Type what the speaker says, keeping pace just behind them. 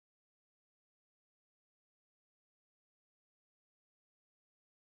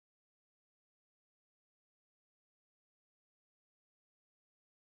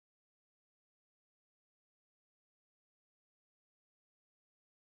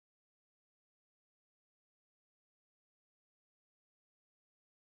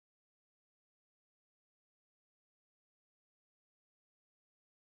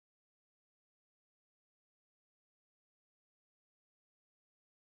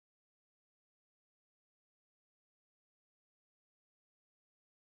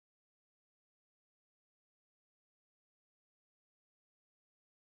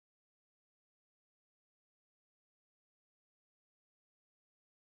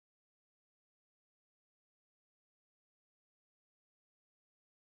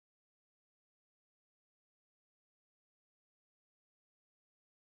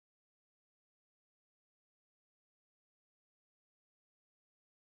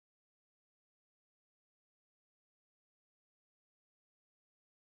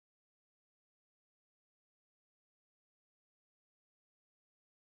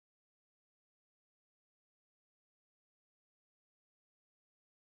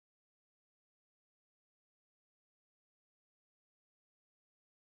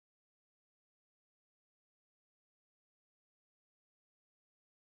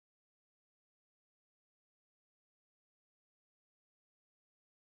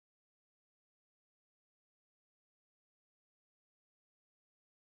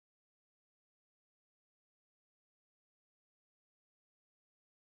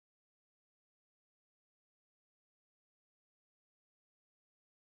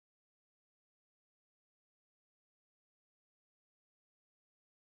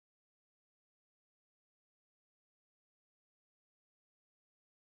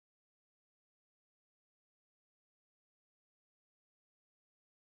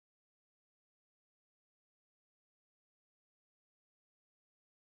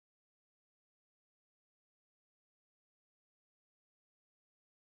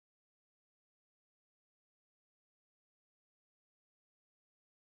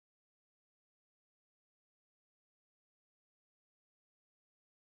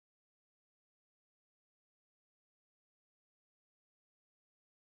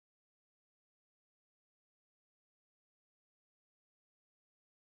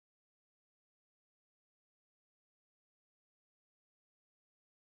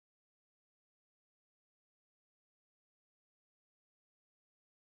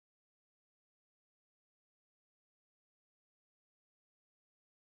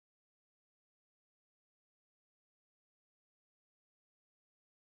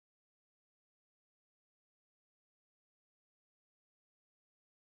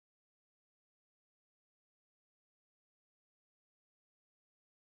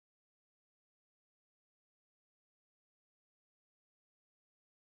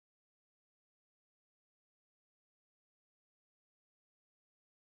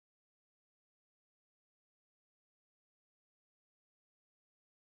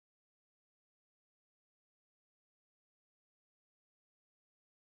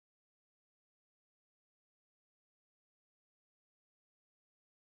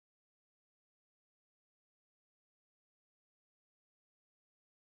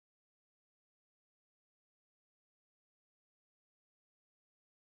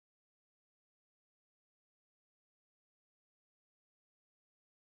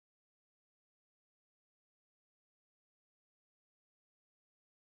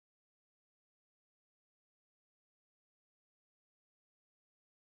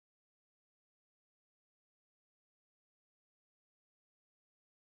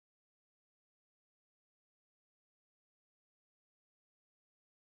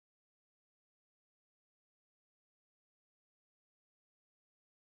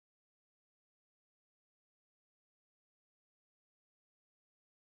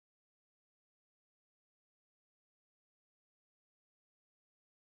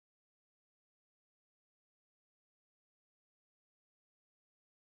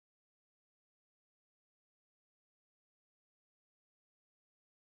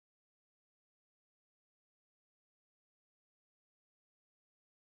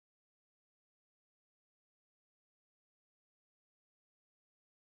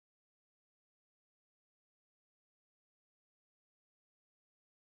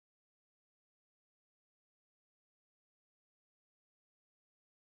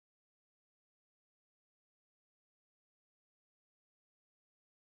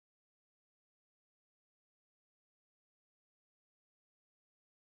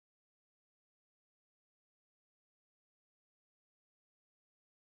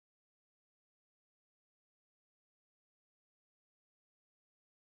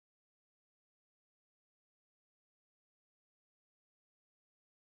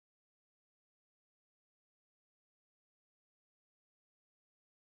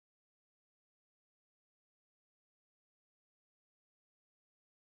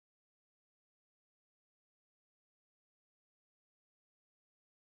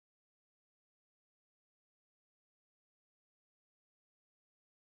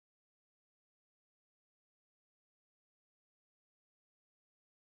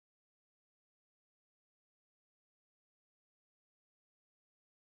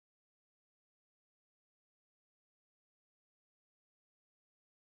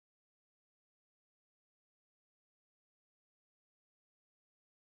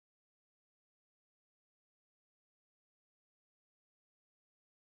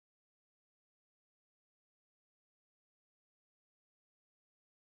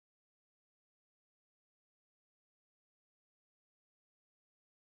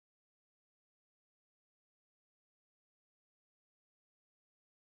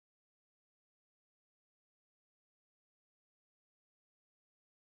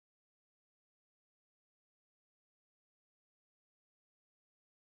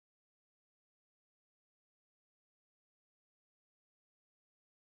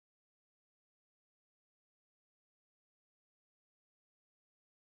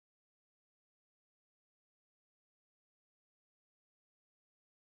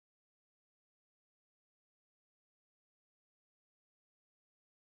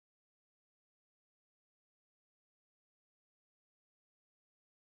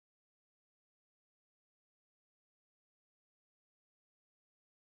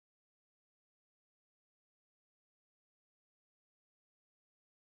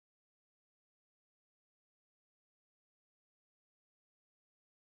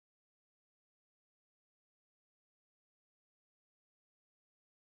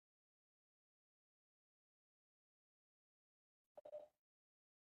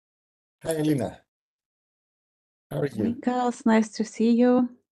Hi, Elena. How are you? Michaels, nice to see you.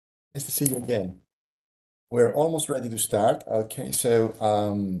 Nice to see you again. We're almost ready to start. Okay, so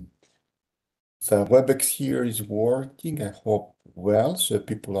the WebEx here is working. I hope well. So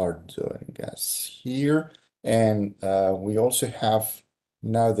people are joining us here, and we also have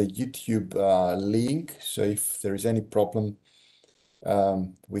now the YouTube link. So if there is any problem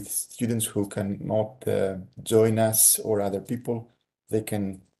with students who cannot join us or other people, they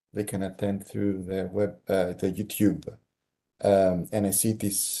can attend through the YouTube. And I see it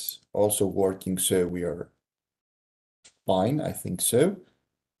is also working, so we are fine, I think so.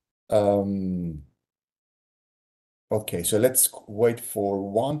 Okay, so let's wait for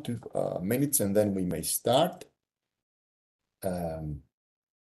 1 to 2 minutes and then we may start. I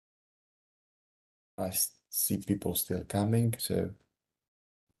see people still coming, so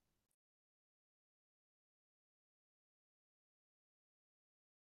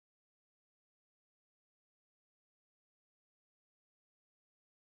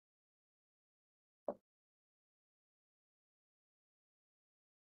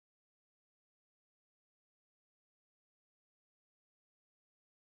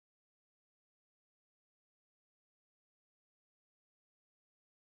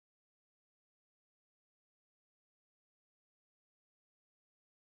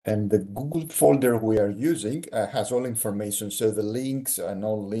and the Google folder we are using has all information. So the links and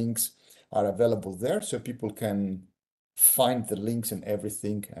all links are available there. So people can find the links and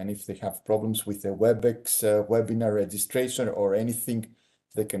everything. And if they have problems with the WebEx webinar registration or anything,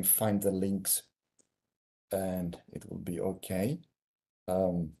 they can find the links and it will be okay.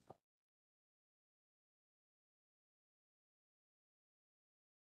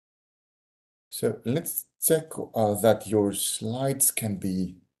 So let's check that your slides can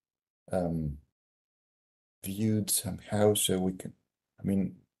be viewed somehow so we can,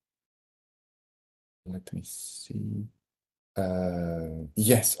 let me see.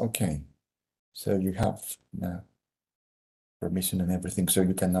 Yes, okay. So you have permission and everything, so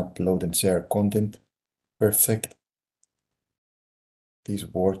you can upload and share content. Perfect. It is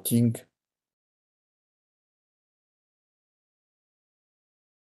working.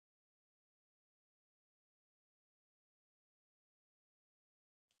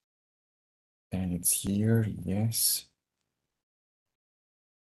 And it's here, yes.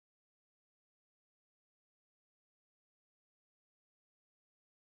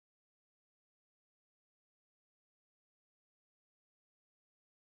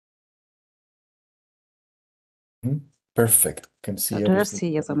 Perfect. Can see everything.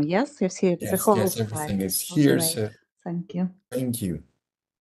 See them. Yes, you see the Yes, whole yes, slide. everything is here. Great. So Thank you. thank you.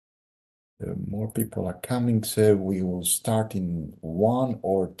 More people are coming, so we will start in 1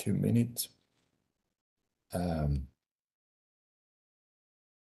 or 2 minutes.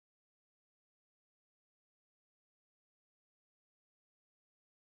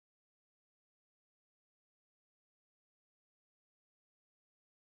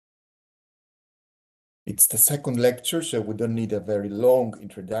 It's the second lecture, so we don't need a very long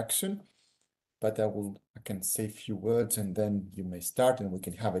introduction, but I can say a few words and then you may start and we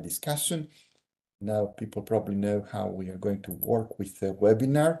can have a discussion. Now people probably know how we are going to work with the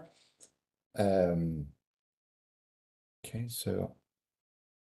webinar. Okay, so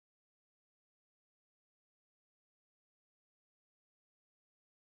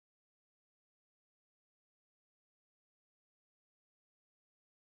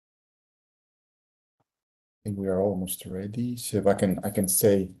I think we are almost ready. So if I can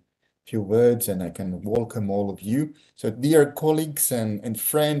say a few words and I can welcome all of you. So dear colleagues and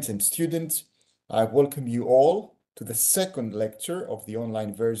friends and students, I welcome you all to the second lecture of the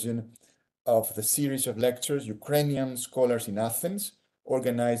online version of the series of lectures, Ukrainian Scholars in Athens,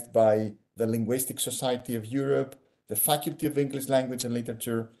 organized by the Linguistic Society of Europe, the Faculty of English Language and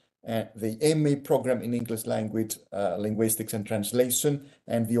Literature, and the MA program in English Language, Linguistics and Translation,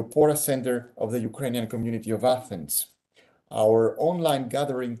 and the Opora Center of the Ukrainian Community of Athens. Our online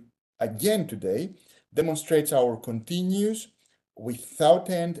gathering again today demonstrates our continuous, without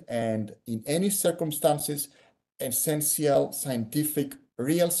end and in any circumstances, essential scientific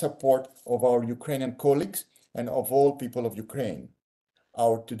real support of our Ukrainian colleagues and of all people of Ukraine.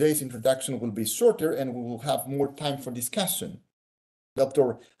 Our today's introduction will be shorter and we will have more time for discussion.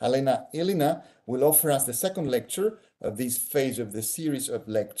 Dr. Elena will offer us the second lecture of this phase of the series of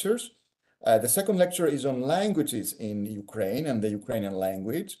lectures. The second lecture is on languages in Ukraine and the Ukrainian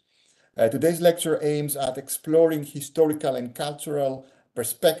language. Today's lecture aims at exploring historical and cultural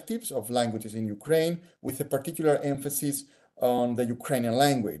perspectives of languages in Ukraine with a particular emphasis on the Ukrainian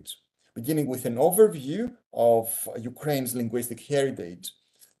language, beginning with an overview of Ukraine's linguistic heritage.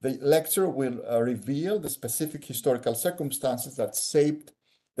 The lecture will reveal the specific historical circumstances that shaped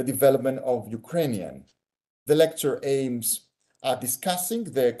the development of Ukrainian. The lecture aims at discussing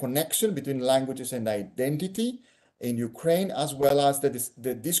the connection between languages and identity in Ukraine, as well as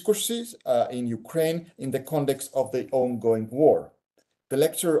the discourses in Ukraine in the context of the ongoing war. The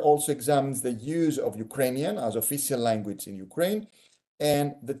lecture also examines the use of Ukrainian as official language in Ukraine and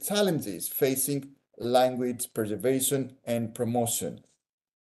the challenges facing language preservation and promotion.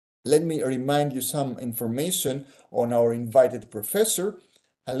 Let me remind you some information on our invited professor.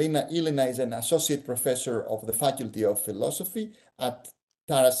 Halina Ilina is an associate professor of the Faculty of Philosophy at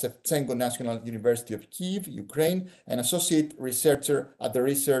Taras Shevchenko National University of Kyiv, Ukraine, and associate researcher at the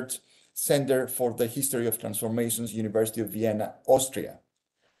Research Center for the History of Transformations, University of Vienna, Austria.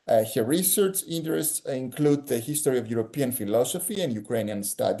 Her research interests include the history of European philosophy and Ukrainian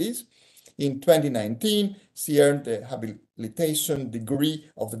studies. In 2019, she earned the habilitation degree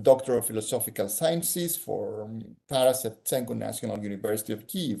of the Doctor of Philosophical Sciences from Taras Shevchenko National University of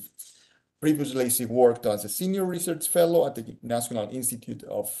Kyiv. Previously, she worked as a senior research fellow at the National Institute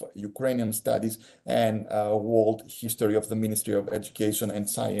of Ukrainian Studies and World History of the Ministry of Education and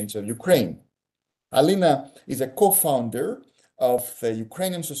Science of Ukraine. Alina is a co-founder of the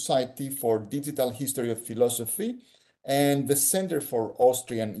Ukrainian Society for Digital History of Philosophy and the Center for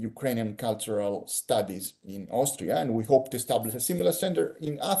Austrian-Ukrainian Cultural Studies in Austria, and we hope to establish a similar center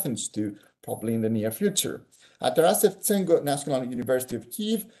in Athens too, probably in the near future. At Taras Shevchenko National University of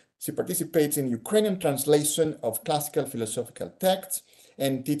Kyiv, she participates in Ukrainian translation of classical philosophical texts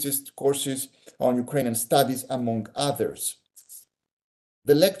and teaches courses on Ukrainian studies, among others.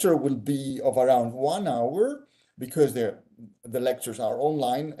 The lecture will be of around 1 hour because the lectures are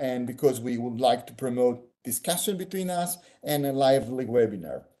online and because we would like to promote discussion between us and a lively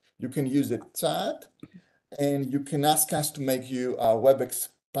webinar. You can use the chat and you can ask us to make you a WebEx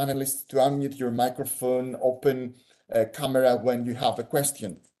panelist, to unmute your microphone, open a camera when you have a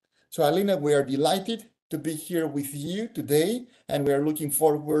question. So Alina, we are delighted to be here with you today, and we are looking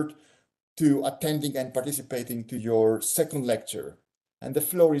forward to attending and participating to your second lecture. And the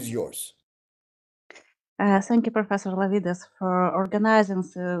floor is yours. Thank you, Professor Lavidas, for organizing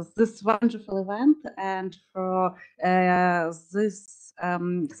this wonderful event and for this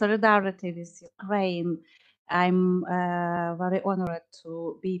solidarity with Ukraine. I'm very honored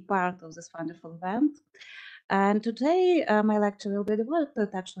to be part of this wonderful event. And today, my lecture will be devoted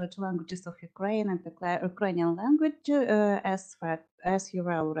actually to languages of Ukraine and the Ukrainian language. As you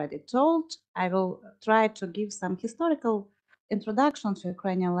were already told, I will try to give some historical introduction to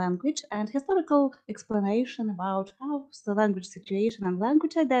Ukrainian language and historical explanation about how the language situation and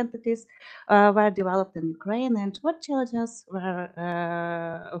language identities were developed in Ukraine and what challenges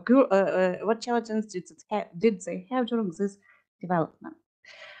did they have during this development.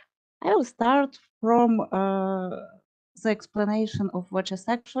 I will start from the explanation of what is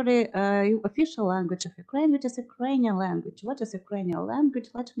actually official language of Ukraine, which is Ukrainian language. What is Ukrainian language?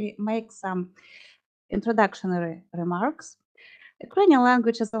 Let me make some introductory remarks. Ukrainian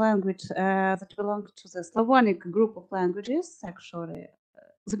language is a language that belongs to the Slavonic group of languages, actually.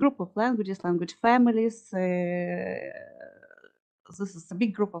 The group of languages, language families. This is a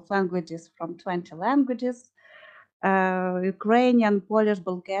big group of languages from 20 languages. Ukrainian, Polish,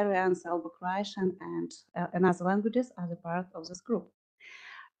 Bulgarian, Serbo-Croatian, and other languages are the part of this group.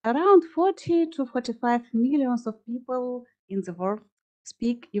 Around 40 to 45 millions of people in the world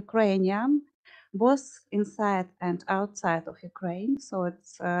speak Ukrainian, both inside and outside of Ukraine. So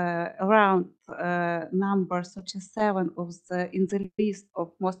it's around number 37 in the list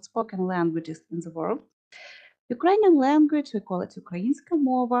of most spoken languages in the world. Ukrainian language, we call it Ukrainska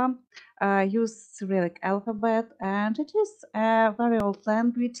mova, use Cyrillic alphabet, and it is a very old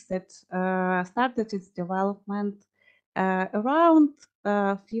language that started its development around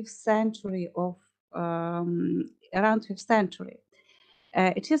 5th century around 5th century.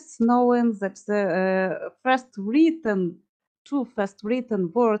 It is known that the two first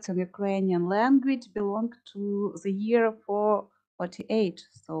written words in Ukrainian language belong to the year 448.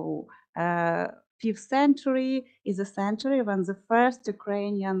 So 5th century is a century when the first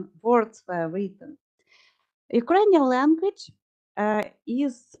Ukrainian words were written. Ukrainian language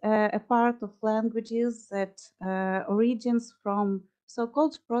is a part of languages that origins from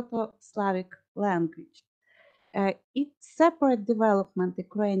so-called Proto-Slavic language. Its separate development,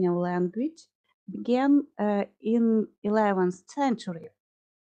 Ukrainian language, began in 11th century.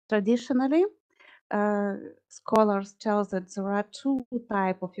 Traditionally, scholars tell that there are two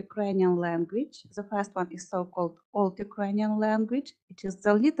types of Ukrainian language. The first one is so-called Old Ukrainian language. It is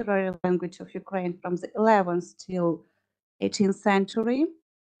the literary language of Ukraine from the 11th till 18th century.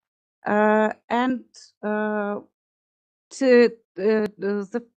 And the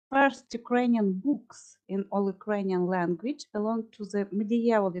first Ukrainian books in all Ukrainian language belong to the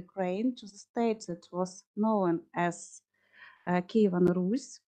medieval Ukraine, to the state that was known as Kievan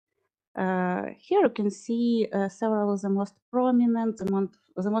Rus. Here you can see several of the most prominent,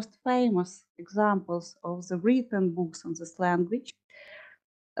 the most famous examples of the written books in this language.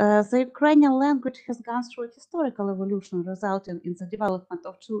 The Ukrainian language has gone through a historical evolution, resulting in the development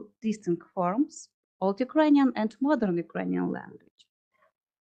of two distinct forms, Old Ukrainian and Modern Ukrainian language.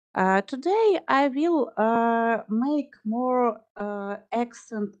 Today, I will make more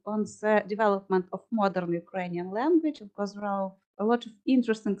accent on the development of modern Ukrainian language, because there are a lot of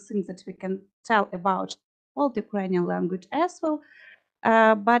interesting things that we can tell about Old Ukrainian language as well.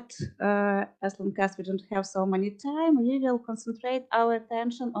 But as long as we don't have so many time, we will concentrate our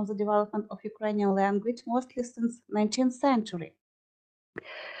attention on the development of Ukrainian language, mostly since 19th century.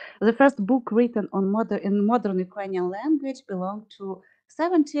 The first book written on modern Ukrainian language belonged to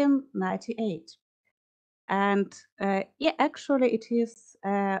 1798. And yeah, actually it is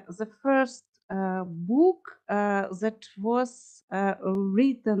the first book that was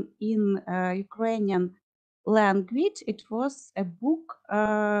written in Ukrainian language. It was a book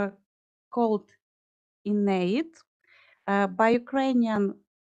called Innate by Ukrainian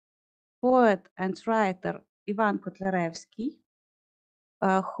poet and writer Ivan Kotlяревський,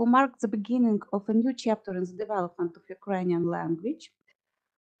 who marked the beginning of a new chapter in the development of Ukrainian language.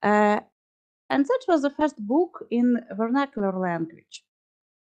 And that was the first book in vernacular language.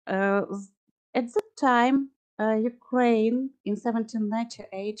 At that time, Ukraine, in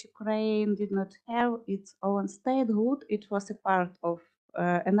 1798, Ukraine did not have its own statehood. It was a part of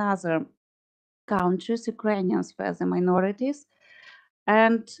another countries. Ukrainians were the minorities.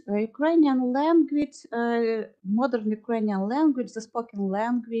 And Ukrainian language, modern Ukrainian language, the spoken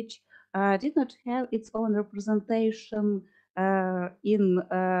language, did not have its own representation in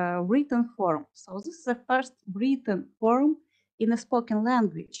written form. So this is the first written form in a spoken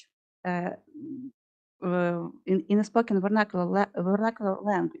language, in a spoken vernacular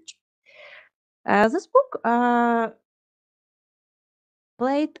language. This book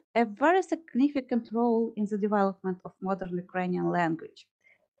played a very significant role in the development of modern Ukrainian language.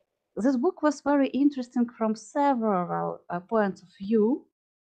 This book was very interesting from several points of view.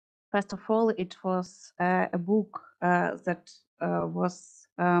 First of all, it was a book that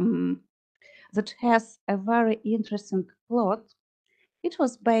has a very interesting plot. It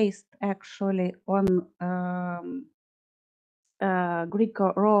was based actually on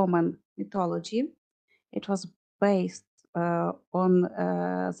Greco-Roman mythology. It was based on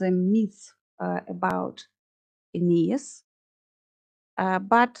the myth about Aeneas.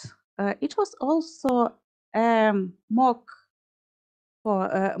 But it was also a mock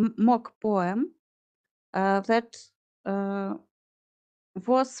poem that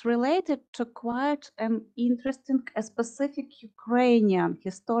was related to quite an interesting, a specific Ukrainian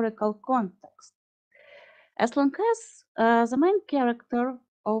historical context. As long as the main character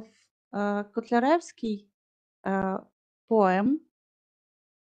of Kotlяревський poem,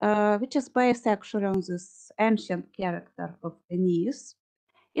 which is based actually on this ancient character of Aeneas,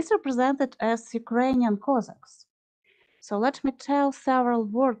 is represented as Ukrainian Cossacks. So let me tell several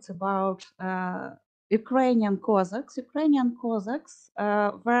words about Ukrainian Cossacks. Ukrainian Cossacks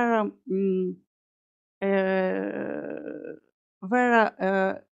were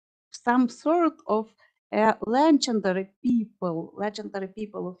some sort of legendary people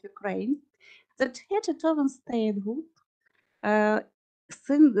of Ukraine that had a Tovan statehood.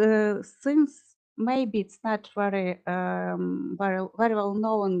 Since maybe it's not very well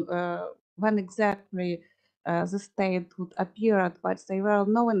known when exactly the statehood appeared, but they were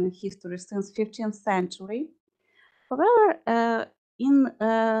known in history since 15th century. However, in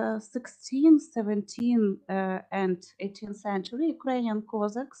 16th, 17th, and 18th century, Ukrainian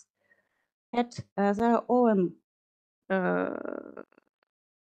Cossacks had their own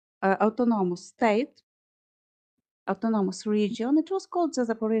autonomous state, autonomous region. It was called the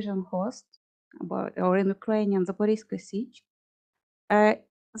Zaporizhian Host, or in Ukrainian, Zaporizhsky Sich.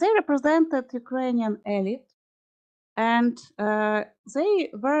 They represented Ukrainian elite, and they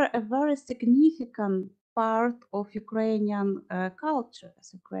were a very significant part of Ukrainian culture.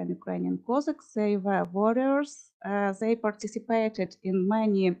 As Ukrainian Cossacks, they were warriors. They participated in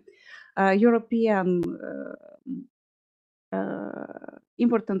many European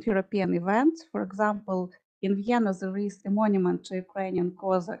important European events. For example, in Vienna, there is a monument to Ukrainian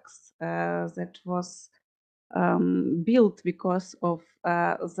Cossacks that was built because of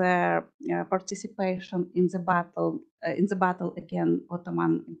their participation in the battle against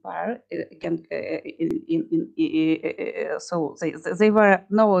Ottoman Empire. So they were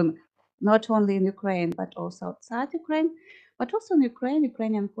known not only in Ukraine but also outside Ukraine. But also in Ukraine,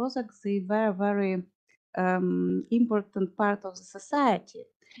 Ukrainian Cossacks, they were very important part of the society.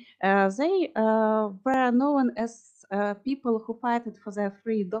 They were known as people who fought for their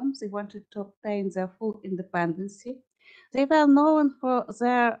freedom. They wanted to obtain their full independence. They were known for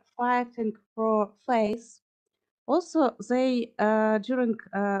their fighting for faith. Also, they during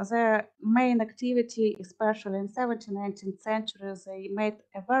their main activity, especially in 17th, 19th century, they made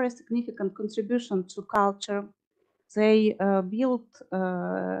a very significant contribution to culture. They built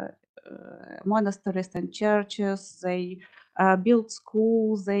monasteries and churches. They built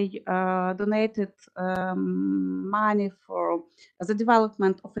schools. They donated money for the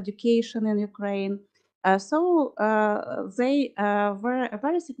development of education in Ukraine. So they were a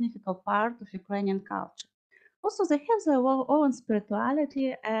very significant part of Ukrainian culture. Also, they have their own spirituality,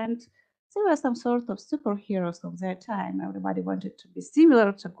 and they were some sort of superheroes of their time. Everybody wanted to be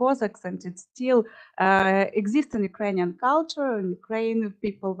similar to Cossacks, and it still exists in Ukrainian culture. In Ukraine,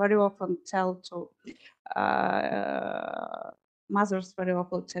 people very often tell to mothers very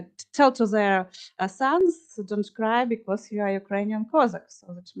often tell to their sons, don't cry because you are Ukrainian Cossacks. So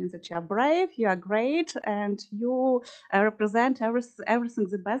that means that you are brave, you are great, and you represent everything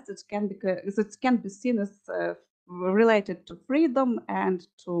the best that can be seen as related to freedom and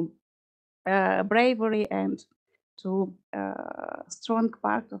to bravery and to strong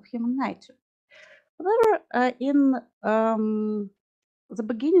part of human nature. However, in the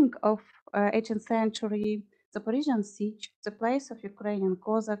beginning of 18th century, the Parisian siege, the place of Ukrainian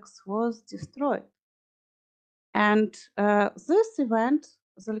Cossacks was destroyed. And this event,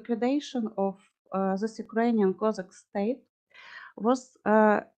 the liquidation of this Ukrainian Cossack state, was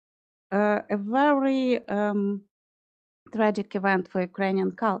a very tragic event for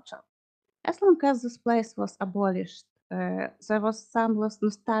Ukrainian culture. As long as this place was abolished, there was some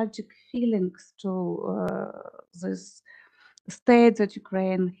nostalgic feelings to this state that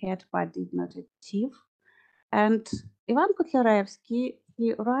Ukraine had but did not achieve. And Ivan Kotlяревsky,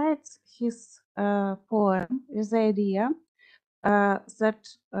 he writes his poem with the idea that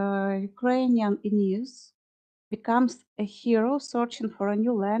Ukrainian Aeneas becomes a hero searching for a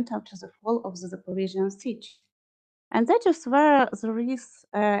new land after the fall of the Zaporizhian siege. And that is where there is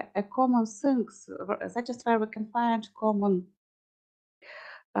a common thing, that is where we can find common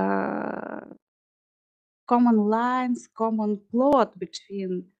lines, common plot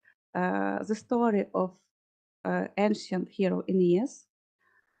between the story of ancient hero Aeneas,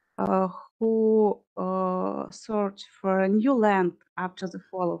 who searched for a new land after the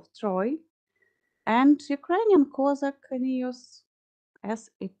fall of Troy, and Ukrainian Cossack Aeneas,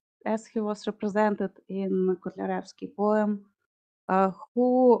 as he was represented in Kotlяревsky poem, who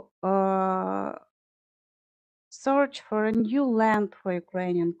search for a new land for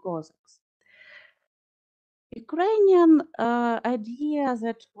Ukrainian Cossacks. Ukrainian idea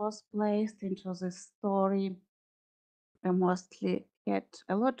that was placed into this story mostly had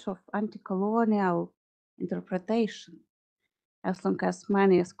a lot of anti-colonial interpretation, as long as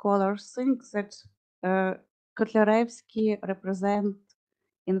many scholars think that Kotlяревsky represent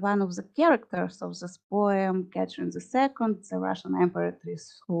in one of the characters of this poem, Catherine II, the Russian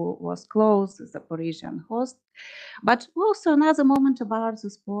empress who was close to the Parisian host. But also another moment about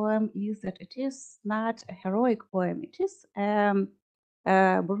this poem is that it is not a heroic poem. It is a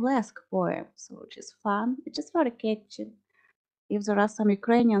burlesque poem. So it is fun. It is very catchy. If there are some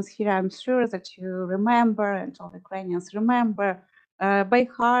Ukrainians here, I'm sure that you remember, and all Ukrainians remember by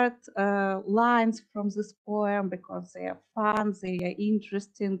heart lines from this poem because they are fun, they are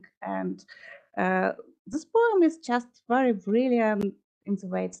interesting, and this poem is just very brilliant in the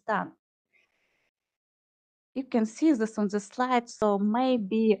way it's done. You can see this on the slide, so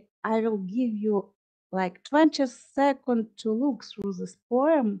maybe I will give you like 20 seconds to look through this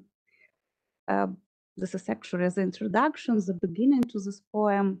poem. This is actually the introduction, the beginning to this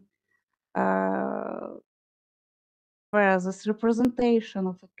poem, where this representation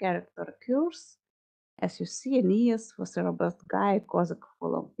of a character occurs. As you see, Aeneas was a robust guy, Cossack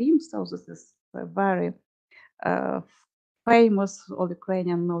full of beam, so this is a very famous, all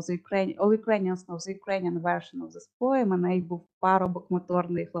Ukrainians know the Ukrainian version of this poem, and I був парубок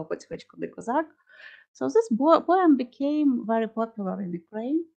моторний, хлопець хоч куди козак. So this poem became very popular in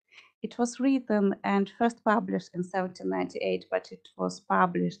Ukraine. It was written and first published in 1798, but it was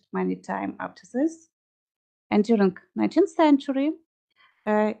published many times after this. And during 19th century,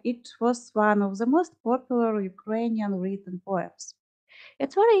 it was one of the most popular Ukrainian written poems.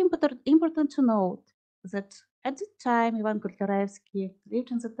 It's very important to note that at the time Ivan Kotlяревsky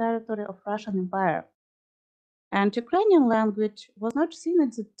lived in the territory of Russian Empire, and Ukrainian language was not seen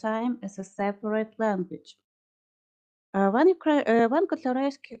at the time as a separate language. When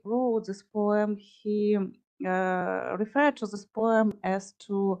Kotlяревsky wrote this poem, he referred to this poem as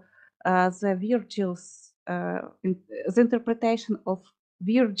to the interpretation of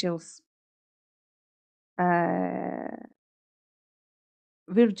Virgil's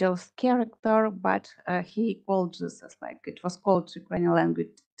character, but he called this as like it was called Ukrainian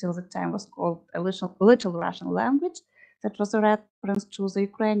language till the time was called a little Russian language. That was a reference to the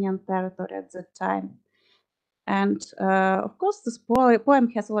Ukrainian territory at that time. And of course, this poem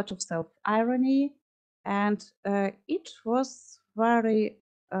has a lot of self-irony, and it was very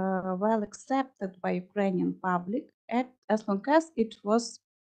well accepted by Ukrainian public as long as it was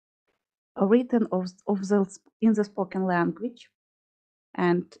written in the spoken language,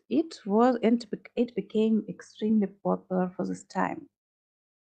 and it became extremely popular for this time.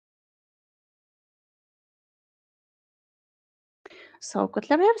 So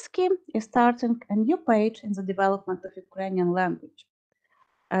Kotlяревsky is starting a new page in the development of Ukrainian language.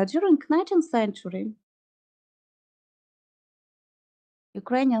 During 19th century,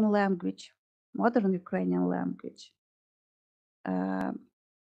 Ukrainian language, modern Ukrainian language,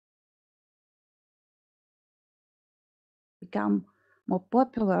 become more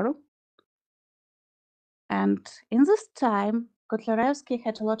popular. And in this time, Kotlяревsky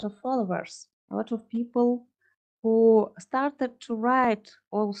had a lot of followers, a lot of people who started to write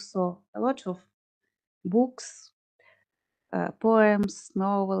also a lot of books, poems,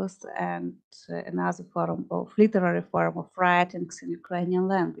 novels, and another form of literary form of writings in Ukrainian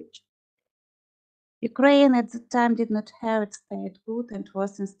language. Ukraine at the time did not have its statehood and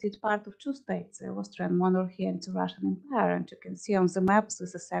was instead part of two states, the Austrian monarchy and the Russian Empire. And you can see on the maps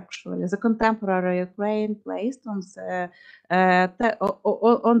this is actually the contemporary Ukraine placed on the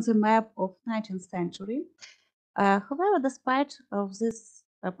map of 19th century. However, despite of this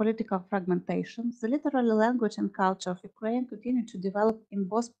political fragmentation, the literary language and culture of Ukraine continued to develop in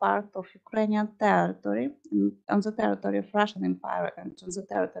both parts of Ukrainian territory, on the territory of Russian Empire and on the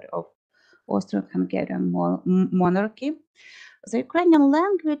territory of Austrian-Hungarian monarchy. The Ukrainian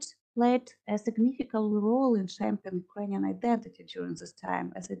language played a significant role in shaping Ukrainian identity during this time,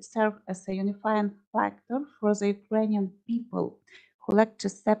 as it served as a unifying factor for the Ukrainian people who lacked a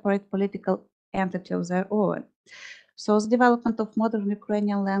separate political entity of their own. So the development of modern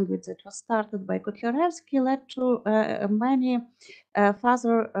Ukrainian language that was started by Kotlяревsky led to many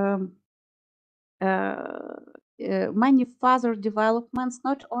further developments,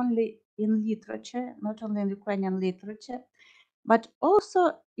 not only in literature, not only in Ukrainian literature, but also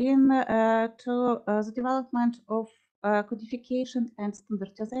in the development of codification and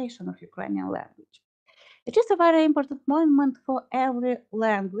standardization of Ukrainian language. It is a very important moment for every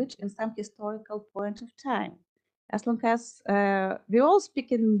language in some historical point of time. As long as we all speak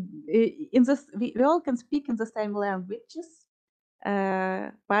in this, we all can speak in the same languages,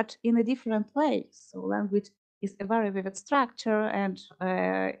 but in a different way. So language is a very vivid structure, and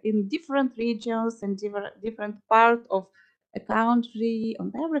in different regions and different part of a country,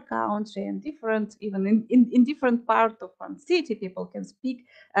 on every country, and different even in different part of one city, people can speak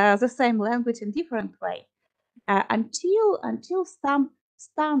the same language in different way until some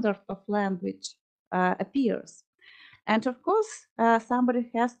standard of language appears. And of course, somebody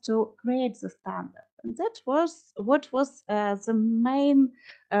has to create the standard. And that was what was the main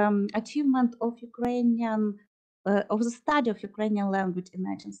achievement of of the study of Ukrainian language in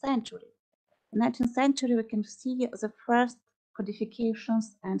 19th century. In 19th century, we can see the first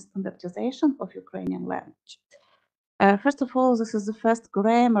codifications and standardization of Ukrainian language. First of all, this is the first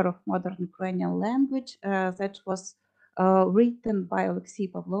grammar of modern Ukrainian language that was written by Alexei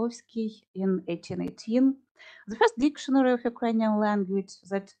Pavlovsky in 1818. The first dictionary of Ukrainian language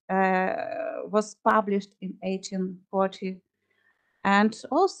that was published in 1840. And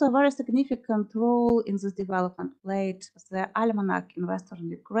also a very significant role in this development played the almanac in Western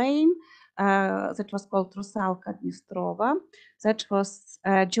Ukraine that was called Rusalka Dnistrova. That was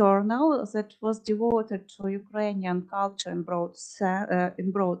a journal that was devoted to Ukrainian culture in broad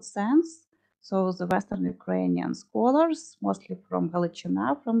sense. So the Western Ukrainian scholars, mostly from Galiciana,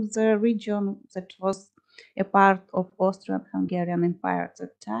 from the region that was a part of Austrian-Hungarian Empire at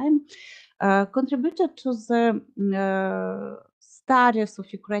that time, contributed to the studies of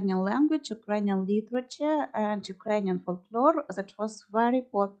Ukrainian language, Ukrainian literature, and Ukrainian folklore that was very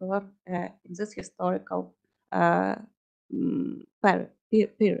popular in this historical period.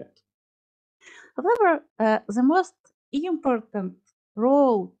 period. However, the most important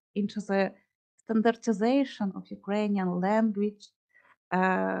role into the standardization of Ukrainian language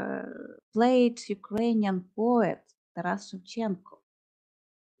played Ukrainian poet Taras Shevchenko.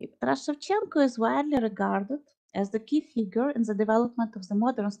 Taras Shevchenko is widely regarded as the key figure in the development of the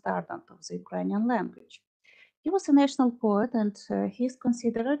modern standard of the Ukrainian language. He was a national poet and he is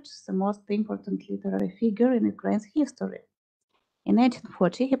considered the most important literary figure in Ukraine's history. In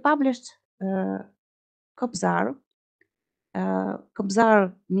 1940, he published Kobzar.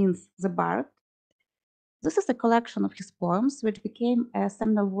 Kobzar means the bard. This is a collection of his poems, which became a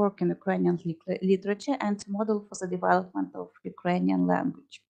seminal work in Ukrainian literature and a model for the development of Ukrainian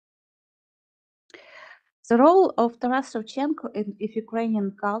language. The role of Taras Shevchenko in Ukrainian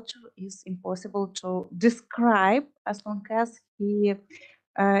culture is impossible to describe as long as he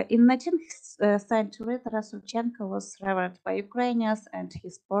in 19th century, Taras Shevchenko was revered by Ukrainians and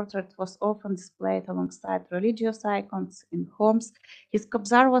his portrait was often displayed alongside religious icons in homes. His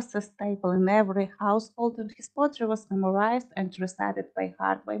Kobzar was a staple in every household and his poetry was memorized and recited by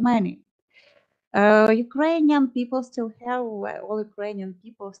heart by many. Ukrainian people still have, all Ukrainian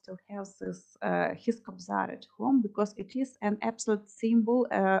people still have this his Kobzar at home because it is an absolute symbol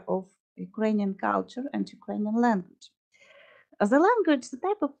of Ukrainian culture and Ukrainian language. The language, the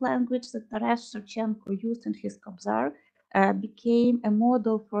type of language that Taras Shevchenko used in his Kobzar became a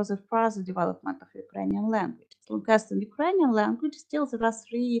model for the further development of Ukrainian language. Because in Ukrainian language, still there are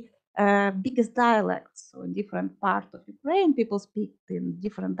three biggest dialects. So in different parts of Ukraine, people speak in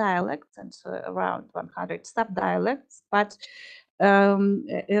different dialects and around 100 sub-dialects. But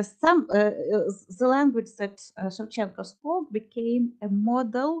the language that Shevchenko spoke became a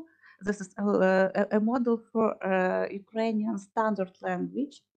model. This is a model for Ukrainian standard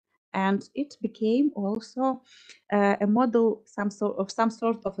language, and it became also a model, some sort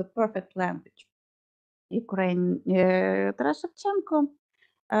of a perfect language. Taras Shevchenko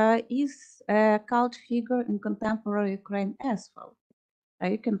is a cult figure in contemporary Ukraine as well.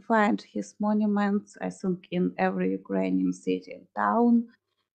 You can find his monuments, I think, in every Ukrainian city and town,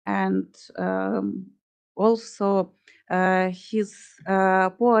 and also his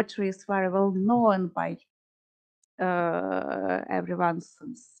poetry is very well known by everyone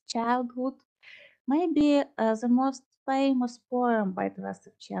since childhood. Maybe the most famous poem by Taras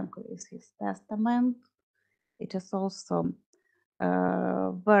Shevchenko is his Testament. It is also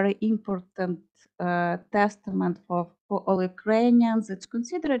very important testament for all Ukrainians. It's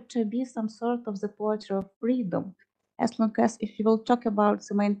considered to be some sort of the poetry of freedom, as long as if you will talk about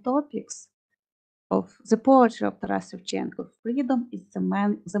the main topics of the poetry of Taras Shevchenko, freedom is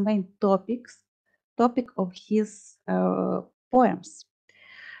the main topic of his poems.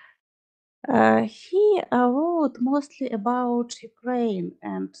 He wrote mostly about Ukraine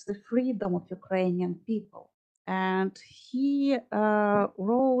and the freedom of Ukrainian people. And he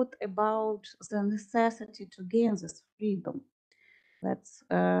wrote about the necessity to gain this freedom. Let's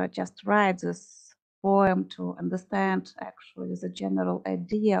just write this poem to understand actually the general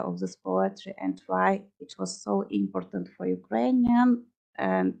idea of this poetry and why it was so important for Ukrainian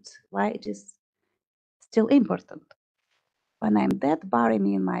and why it is still important. When I'm dead, bury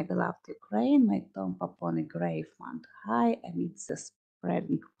me in my beloved Ukraine, my tomb upon a grave mound high amidst the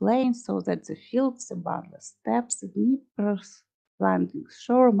spreading plains, so that the fields, the boundless steppes, the Dnieper's flanking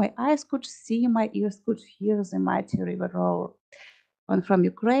shore, my eyes could see, my ears could hear the mighty river roar. When from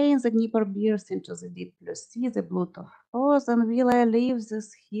Ukraine the Dnieper bears into the deep blue sea the blood of foes, and will I leave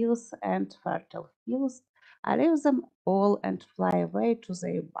these hills and fertile fields? I leave them all and fly away to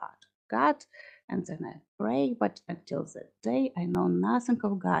their God, and then I pray, but until that day I know nothing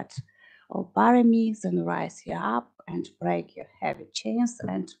of God. Oh, bury me, then rise ye up and break your heavy chains,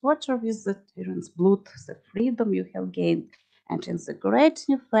 and water with the tyrant's blood the freedom you have gained, and in the great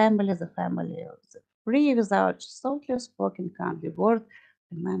new family, the family of the free, without softly spoken kindly word,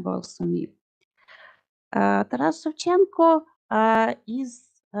 remember also me. Taras Shevchenko has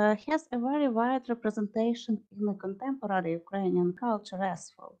a very wide representation in the contemporary Ukrainian culture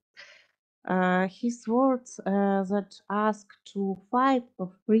as well. His words that ask to fight for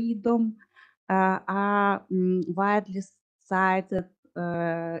freedom are widely cited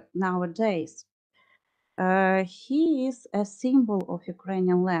nowadays. He is a symbol of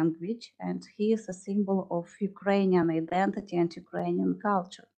Ukrainian language and he is a symbol of Ukrainian identity and Ukrainian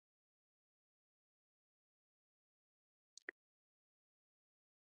culture.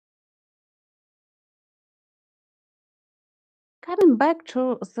 Coming back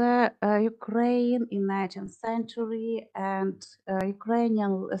to the Ukraine in 19th century and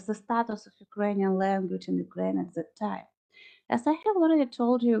the status of Ukrainian language in Ukraine at that time. As I have already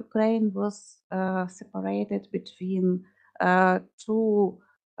told you, Ukraine was separated between two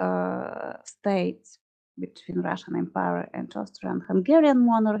states, between Russian Empire and Austrian-Hungarian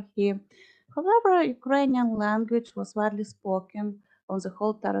monarchy. However, Ukrainian language was widely spoken on the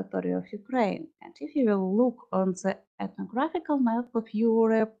whole territory of Ukraine. And if you will look on the ethnographical map of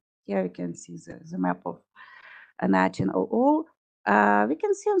Europe, here you can see the map of 1900. We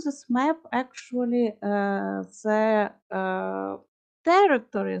can see on this map actually the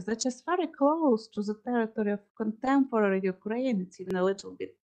territories that is very close to the territory of contemporary Ukraine. It's even a little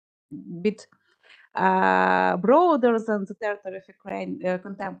bit broader than the territory of Ukraine,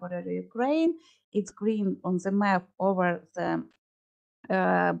 contemporary Ukraine. It's green on the map over the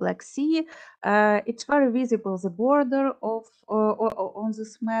Black Sea. It's very visible the border of on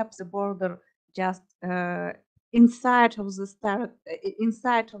this map. The border just inside of this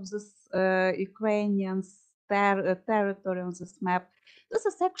Ukrainian territory on this map. This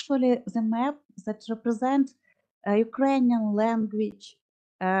is actually the map that represents Ukrainian language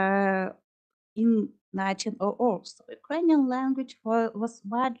in 1900. So Ukrainian language was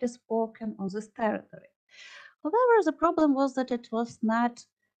widely spoken on this territory. However, the problem was that it was not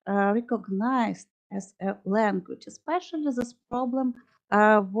recognized as a language. Especially this problem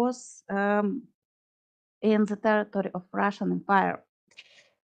was in the territory of Russian Empire.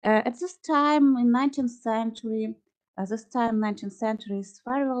 At this time in 19th century, this time 19th century is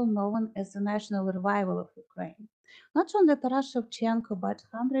very well known as the national revival of Ukraine. Not only Taras Shevchenko, but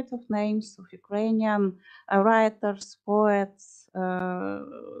hundreds of names of Ukrainian writers, poets,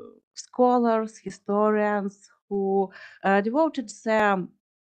 scholars, historians who devoted their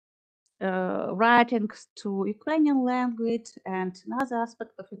writings to Ukrainian language and another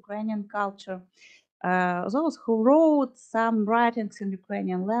aspect of Ukrainian culture. Those who wrote some writings in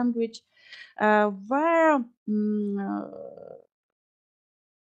Ukrainian language were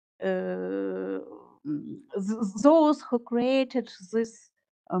those who created this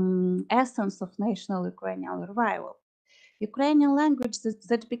essence of national Ukrainian revival. Ukrainian language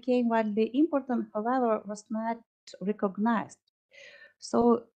that became widely important, however, was not recognized. So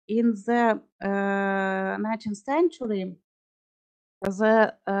in the 19th century, the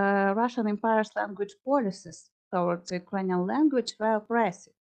Russian Empire's language policies towards the Ukrainian language were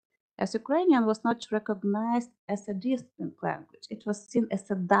oppressive, as Ukrainian was not recognized as a distinct language. It was seen as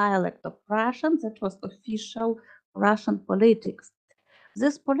a dialect of Russian that was official Russian politics.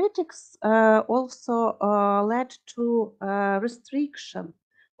 This politics also led to restriction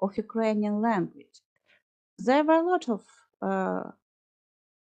of Ukrainian language. There were a lot of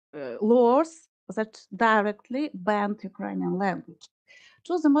laws that directly banned Ukrainian language.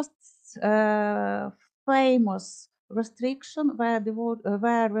 Two of the most famous restrictions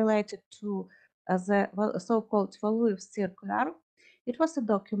were related to the so-called Valuev Circular. It was a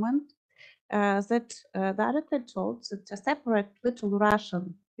document that directly told that a separate little Russian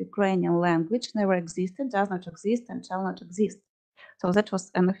Ukrainian language never existed, does not exist, and shall not exist. So that was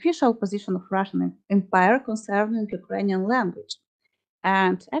an official position of Russian Empire concerning Ukrainian language.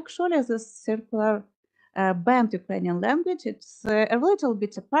 And actually, this circular banned Ukrainian language. It's a little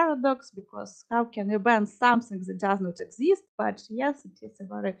bit a paradox, because how can you ban something that does not exist? But yes, it is a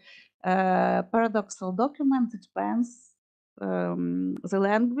very paradoxical document that bans the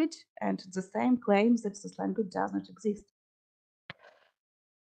language and at the same claims that this language does not exist.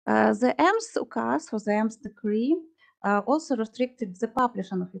 The EMS ukaz, or the EMS decree, also restricted the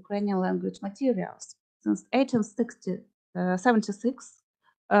publishing of Ukrainian language materials. Since 1876,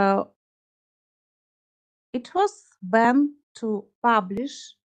 it was banned to publish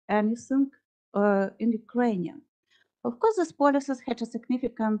anything in Ukrainian. Of course, these policies had a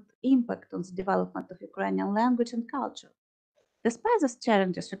significant impact on the development of Ukrainian language and culture. Despite these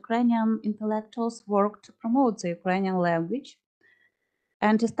challenges, Ukrainian intellectuals worked to promote the Ukrainian language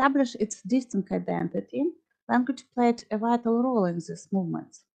and establish its distinct identity. Language played a vital role in these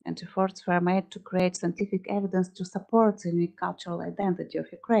movements, and efforts were made to create scientific evidence to support the unique cultural identity of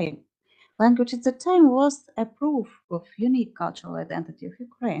Ukraine. Language at the time was a proof of unique cultural identity of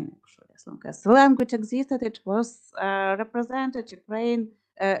Ukraine, actually. As long as the language existed, it was represented Ukraine.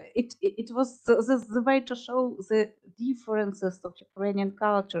 It was the way to show the differences of Ukrainian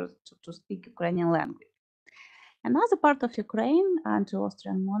culture to speak Ukrainian language. Another part of Ukraine, under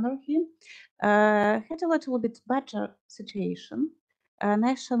Austrian monarchy, had a little bit better situation.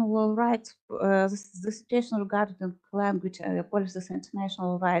 National rights, the situation regarding language policies and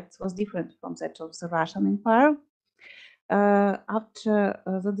national rights was different from that of the Russian Empire. After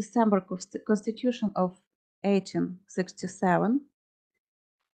the December Constitution of 1867,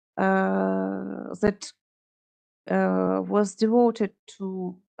 that was devoted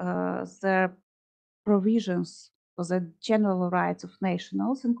to the provisions for the general rights of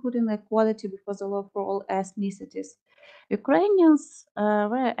nationals, including equality before the law for all ethnicities. Ukrainians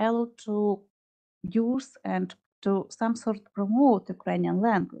were allowed to use and to some sort promote Ukrainian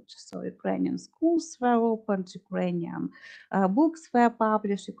language. So Ukrainian schools were opened, Ukrainian books were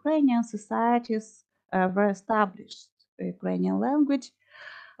published, Ukrainian societies were established. The Ukrainian language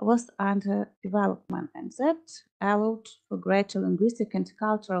was under development, and that allowed for greater linguistic and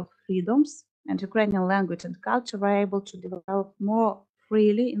cultural freedoms, and Ukrainian language and culture were able to develop more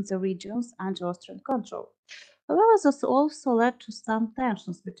freely in the regions under Austrian control. However, this also led to some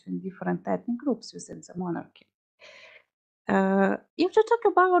tensions between different ethnic groups within the monarchy. If to talk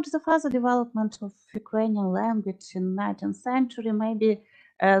about the further development of Ukrainian language in 19th century, maybe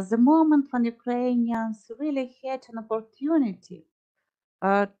the moment when Ukrainians really had an opportunity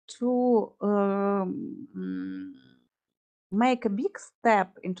to make a big step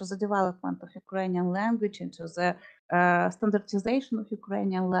into the development of Ukrainian language, into the standardization of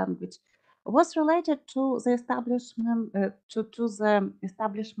Ukrainian language, was related to the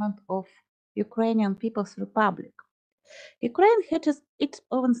establishment of Ukrainian People's Republic. Ukraine had its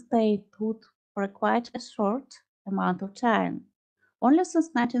own statehood for quite a short amount of time. Only since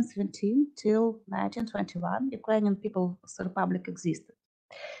 1917 till 1921, Ukrainian People's Republic existed.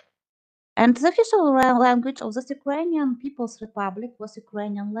 And the official language of this Ukrainian People's Republic was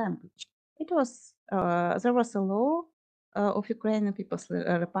Ukrainian language. There was a law of Ukrainian People's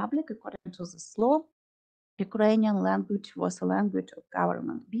Republic. According to this law, Ukrainian language was a language of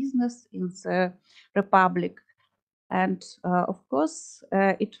government business in the republic. And of course,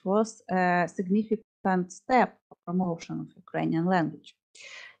 it was a significant step for promotion of Ukrainian language.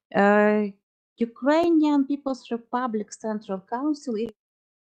 Ukrainian People's Republic Central Council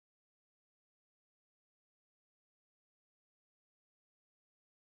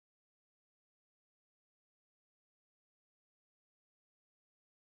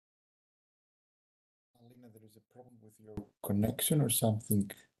Alina, there is a problem with your connection or something,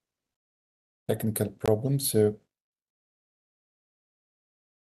 technical problem, so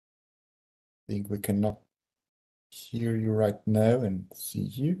I think we cannot hear you right now and see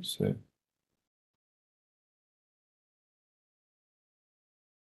you, so.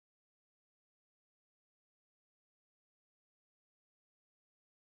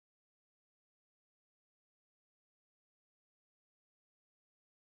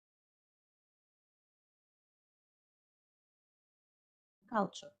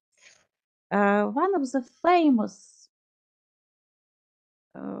 culture. One of the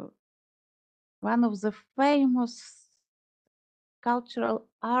famous cultural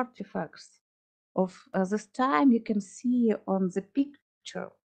artifacts of this time you can see on the picture.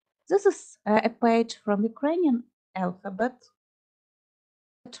 This is a page from Ukrainian alphabet.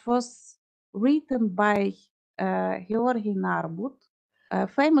 It was written by Georgy Narbut, a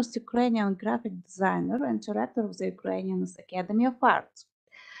famous Ukrainian graphic designer and director of the Ukrainian Academy of Arts.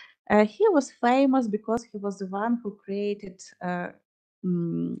 He was famous because he was the one who created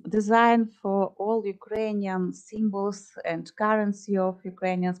design for all Ukrainian symbols and currency of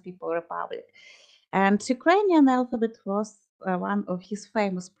Ukrainian People's Republic. And Ukrainian alphabet was one of his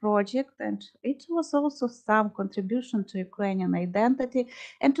famous projects, and it was also some contribution to Ukrainian identity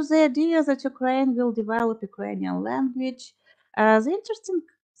and to the idea that Ukraine will develop Ukrainian language. The interesting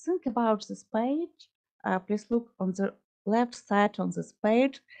thing about this page, please look on the left side on this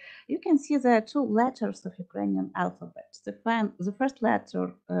page, you can see there are two letters of Ukrainian alphabet. The first letter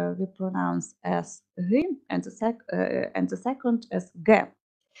we pronounce as G, and the second as G.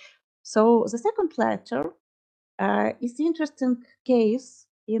 So the second letter is interesting case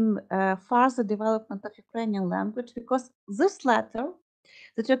in further development of Ukrainian language, because this letter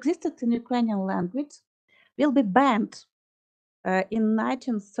that existed in Ukrainian language will be banned in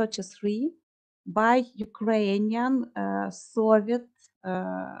 1933 by Ukrainian Soviet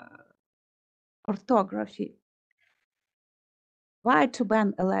orthography. Why to ban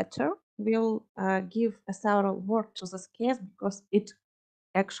a letter? We'll give a thorough word to this case because it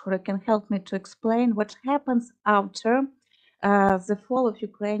actually can help me to explain what happens after the fall of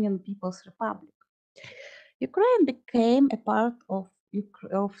Ukrainian People's Republic. Ukraine became a part of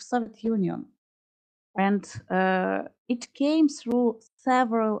Soviet Union, and it came through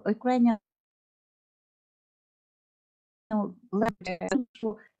several Ukrainian languages,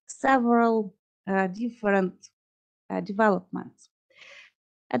 through several different developments.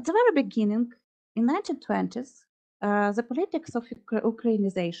 At the very beginning, in 1920s, the politics of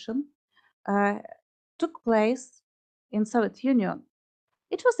Ukrainization took place in Soviet Union.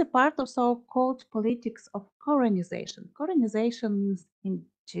 It was a part of so-called politics of Koreanization. Koreanization means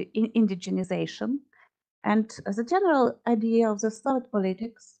indigenization, and the general idea of the Soviet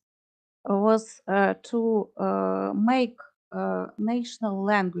politics was to make national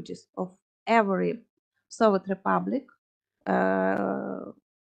languages of every Soviet republic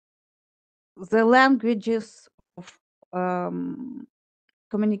the languages of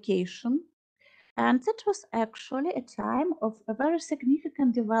communication. And that was actually a time of a very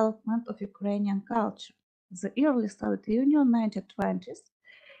significant development of Ukrainian culture. The early Soviet Union, 1920s,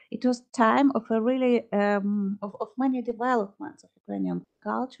 it was time of a really of many developments of Ukrainian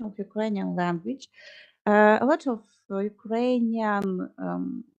culture, of Ukrainian language. A lot of Ukrainian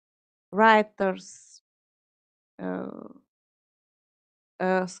writers,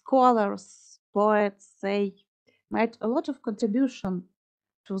 scholars, poets, they made a lot of contribution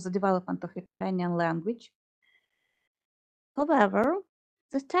to the development of Ukrainian language. However,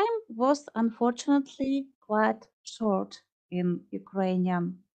 the time was unfortunately quite short in Ukrainian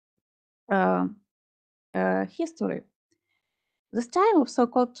history. This time of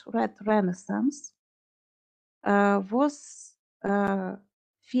so-called Red Renaissance was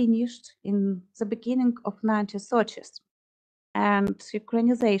finished in the beginning of 1930s, and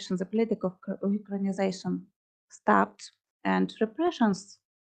Ukrainization, the political Ukrainization stopped, and repressions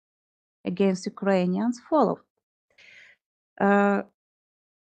against Ukrainians followed. The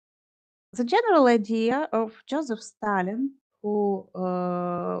general idea of Joseph Stalin, who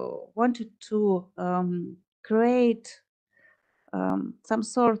wanted to create some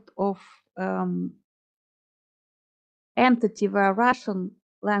sort of entity where Russian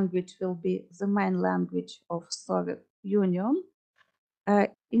language will be the main language of Soviet Union,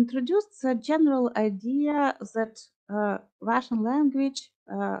 introduced the general idea that Russian language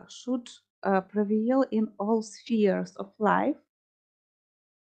should prevail in all spheres of life.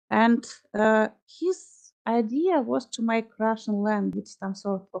 And his idea was to make Russian language some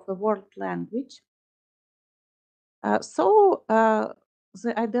sort of a world language. So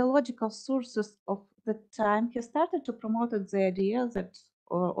the ideological sources of the time, he started to promote the idea that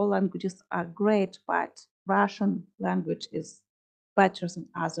all languages are great, but Russian language is better than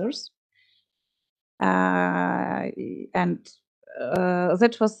others. And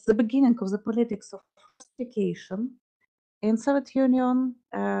that was the beginning of the politics of Russification. In Soviet Union,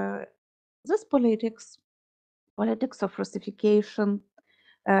 this politics of Russification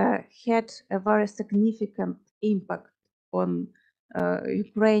had a very significant impact on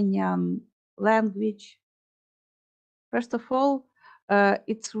Ukrainian language. First of all,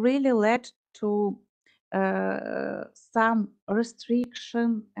 it's really led to some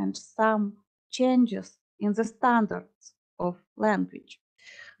restriction and some changes in the standards of language.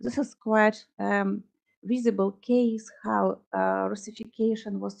 This is quite visible case how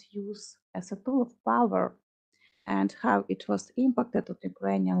Russification was used as a tool of power and how it was impacted on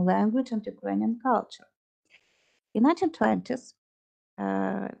Ukrainian language and Ukrainian culture. In 1920s,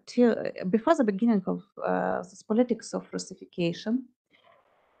 before the beginning of this politics of Russification,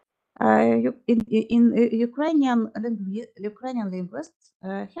 in Ukrainian linguists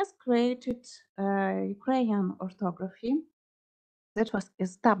has created Ukrainian orthography that was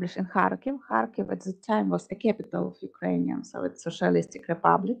established in Kharkiv. Kharkiv at the time was a capital of Ukrainian, so it's Socialistic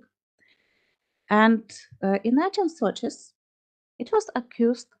Republic. And in 1930s, it was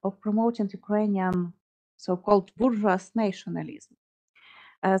accused of promoting Ukrainian so-called bourgeois nationalism.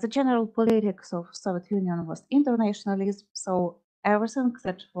 The general politics of Soviet Union was internationalism, so everything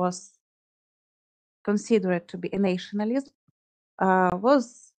that was considered to be a nationalism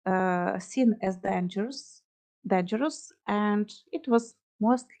was seen as dangerous, and it was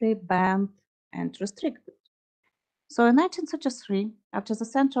mostly banned and restricted. So in 1933, after the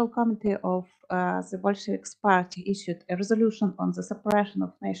Central Committee of the Bolsheviks Party issued a resolution on the suppression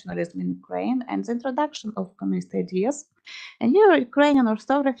of nationalism in Ukraine and the introduction of communist ideas, a new Ukrainian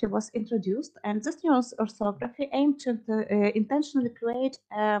orthography was introduced, and this new orthography aimed to intentionally create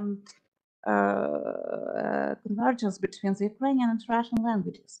convergence between the Ukrainian and Russian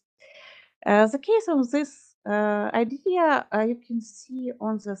languages. The case of this idea you can see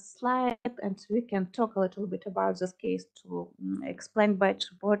on the slide, and we can talk a little bit about this case to explain better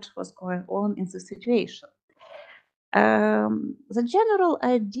what was going on in the situation. The general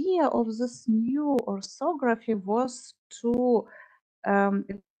idea of this new orthography was to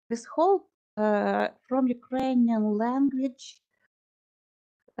withhold from Ukrainian language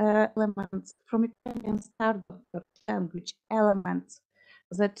elements, from Ukrainian standard language elements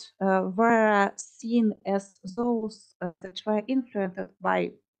that were seen as those that were influenced by,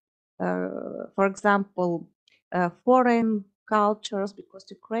 for example, foreign cultures, because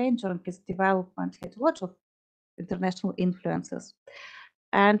Ukraine during its development had a lot of international influences.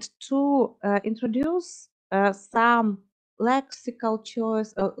 And to introduce some lexical choice,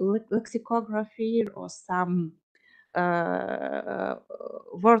 lexicography, or some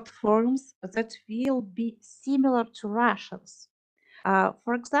word forms that will be similar to Russians.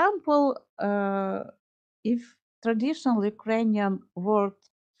 For example, if traditional Ukrainian word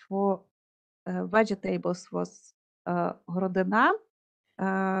for vegetables was grodina,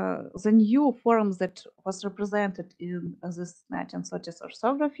 the new form that was represented in this 1930s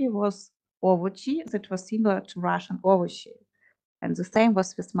orthography was ovochi, that was similar to Russian овощи. And the same was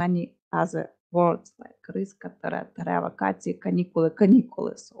with many other words like riska, tareva, kati,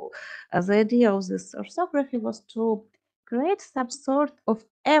 canicule. So the idea of this orthography was to create some sort of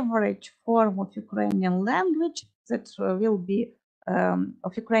average form of Ukrainian language that will be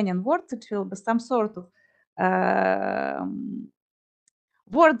of Ukrainian words that will be some sort of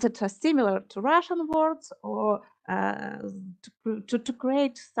words that are similar to Russian words, or to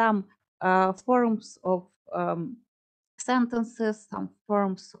create some forms of sentences, some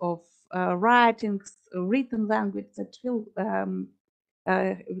forms of writings, written language that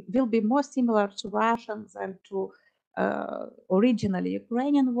will be more similar to Russian than to originally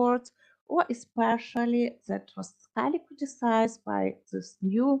Ukrainian words, or especially that was highly criticized by this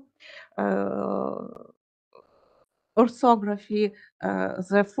new orthography,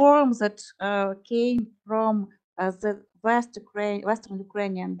 the form that came from the Western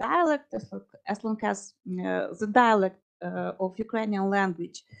Ukrainian dialect, as long as the dialect of Ukrainian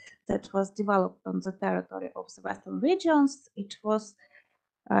language that was developed on the territory of the Western regions, it was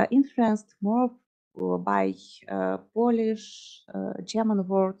influenced more by Polish, German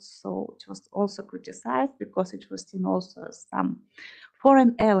words. So it was also criticized because it was seen also as some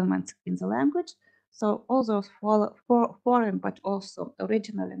foreign elements in the language. So all those foreign but also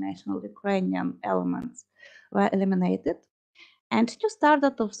originally national Ukrainian elements were eliminated. And new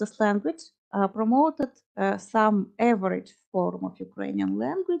standard of this language promoted some average form of Ukrainian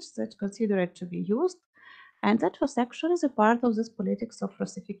language that considered to be used. And that was actually the part of this politics of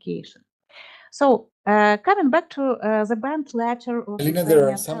Russification. So coming back to the band letter of Elena, there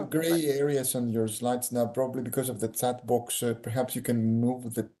are Ukrainian some alphabet. gray areas on your slides now, probably because of the chat box. Perhaps you can move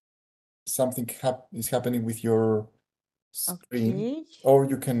the something is happening with your screen, Okay. or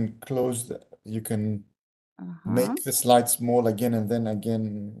you can close the, you can make the slides small again and then again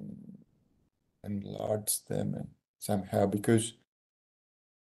enlarge them somehow, because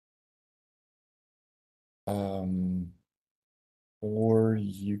or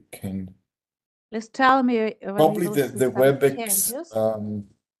you can Please tell me when probably you will see the some WebEx changes.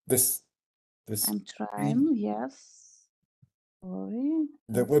 this I'm trying, yes. Sorry.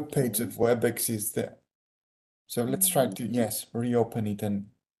 the web page Okay. of WebEx is there. So let's try to, yes, reopen it, and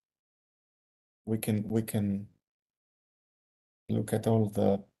we can look at all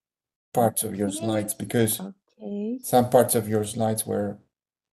the parts of your slides, because some parts of your slides were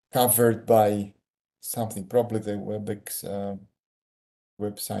covered by something, probably the WebEx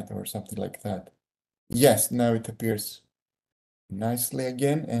website or something like that. Yes, now it appears nicely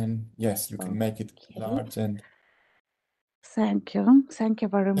again, and yes, you can make it large. And thank you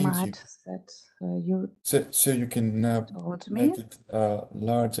very much that you so you can now told me. make it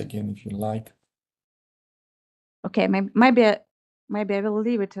large again if you like. Okay, maybe I will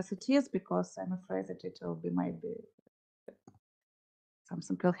leave it as it is, because I'm afraid that it will be maybe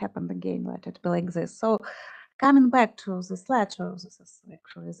something will happen again, let it be like this. So coming back to this letter, this is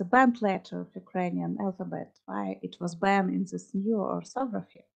actually the banned letter of Ukrainian alphabet. Why it was banned in this new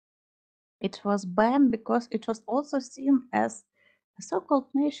orthography? It was banned because it was also seen as a so-called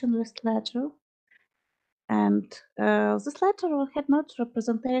nationalist letter, and this letter had not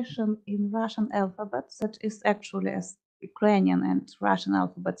representation in Russian alphabet, that is actually as Ukrainian and Russian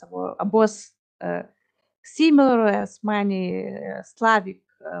alphabets are both similar, as many Slavic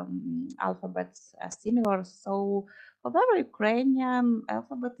alphabets are similar. So, however, Ukrainian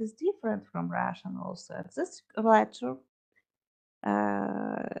alphabet is different from Russian also. This letter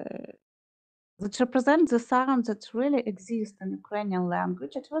that represents the sounds that really exist in Ukrainian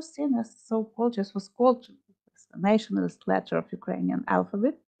language, it was seen as so-called, it was called a nationalist letter of Ukrainian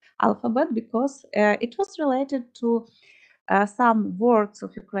alphabet because it was related to some words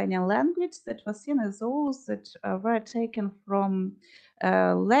of Ukrainian language that were seen as those that were taken from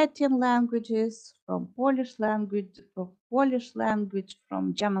Latin languages, from Polish language,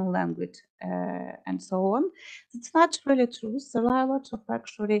 from German language, and so on. It's not really true. There are a lot of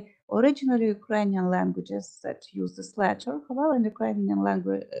actually originally Ukrainian languages that use this letter. However, in Ukrainian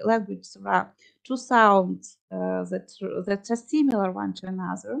language there are two sounds that are similar one to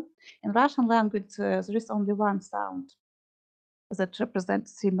another. In Russian language, there is only one sound that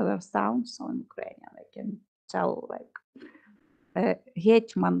represents similar sounds. So in Ukrainian, I can tell like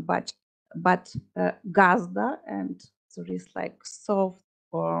Hetman, but Gazda, and there is like soft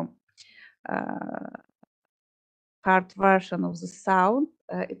or hard version of the sound.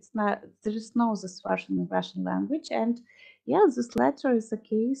 It's not, there is no this version in Russian language, and yeah, this letter is a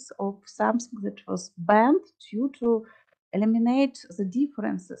case of something that was banned due to eliminate the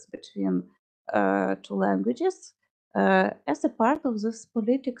differences between two languages as a part of this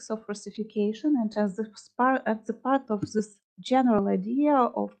politics of Russification, and as the part of this general idea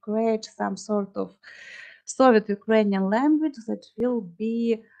of create some sort of Soviet Ukrainian language that will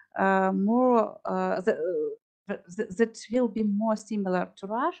be more that will be more similar to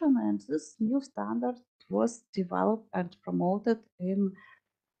Russian, and this new standard was developed and promoted in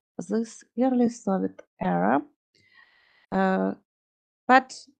this early Soviet era.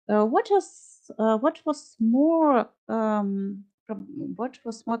 But what was more what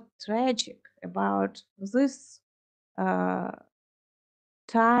was more tragic about this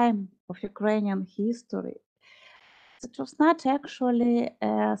time of Ukrainian history? It was not actually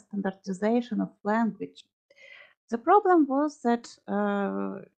a standardization of language. The problem was that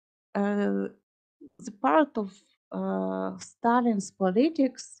the part of Stalin's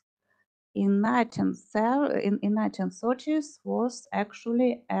politics in 1930s was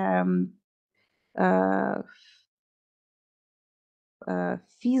actually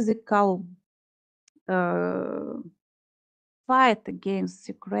physical fight against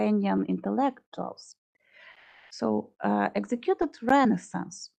Ukrainian intellectuals. So executed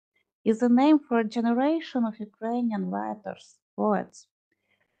Renaissance is a name for a generation of Ukrainian writers, poets,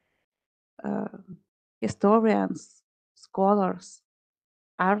 historians, scholars,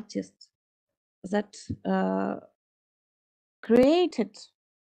 artists that created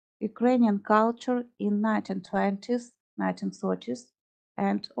Ukrainian culture in 1920s, 1930s,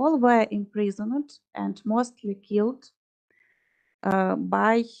 and all were imprisoned and mostly killed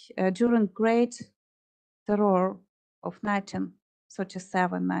during Great Terror of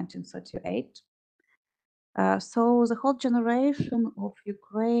 1937, 1938. So the whole generation of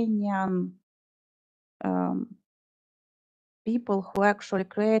Ukrainian people who actually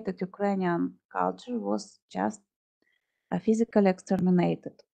created Ukrainian culture was just physically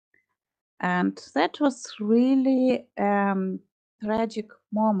exterminated. And that was really a tragic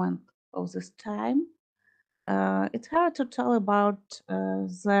moment of this time. It's hard to tell about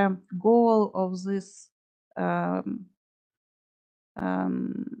the goal of this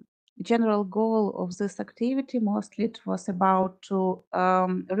general goal of this activity. Mostly it was about to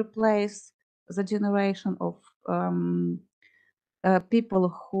replace the generation of people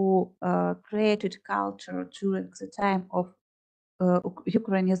who created culture during the time of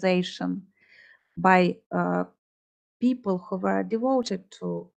Ukrainization by people who were devoted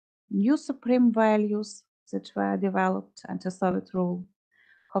to new supreme values that were developed under Soviet rule.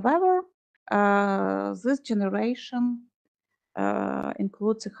 However, this generation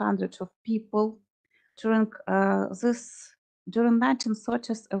includes hundreds of people. During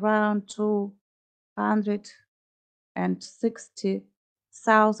 1930s, around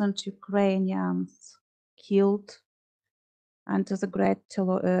 260,000 Ukrainians killed under the Great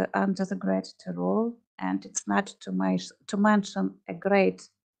Terror, and it's not to mention a great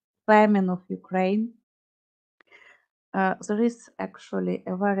famine of Ukraine. There is actually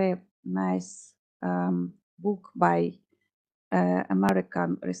a very nice book by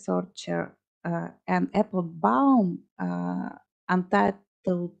American researcher Anne Applebaum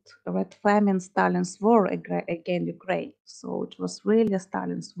entitled Red Famine, Stalin's War Against Ukraine. So it was really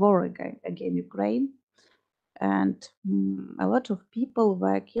Stalin's war against Ukraine. And a lot of people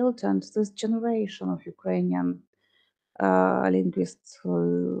were killed, and this generation of Ukrainian linguists,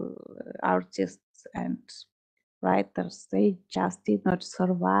 artists, and writers, they just did not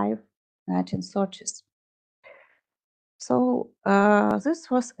survive 1930s. So this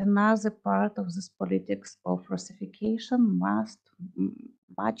was another part of this politics of Russification,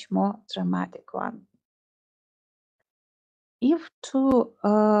 much more dramatic one. If to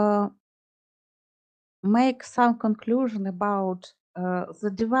make some conclusion about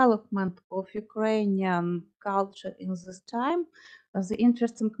the development of Ukrainian culture in this time, the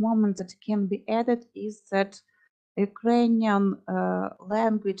interesting moment that can be added is that Ukrainian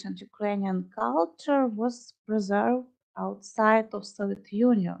language and Ukrainian culture was preserved outside of Soviet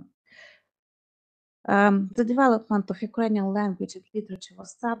Union. The development of Ukrainian language and literature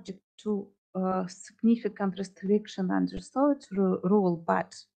was subject to significant restriction under Soviet rule,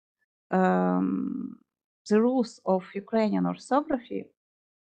 but the rules of Ukrainian orthography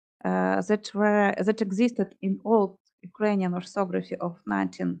that existed in old Ukrainian orthography of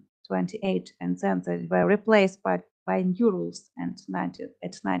 1928, and then they were replaced by new rules at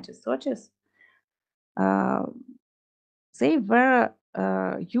 1930s. They were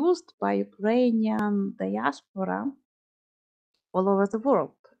used by Ukrainian diaspora all over the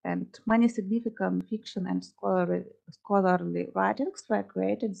world, and many significant fiction and scholarly writings were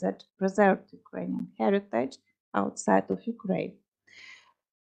created that preserved Ukrainian heritage outside of Ukraine.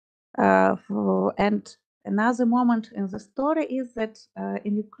 And another moment in the story is that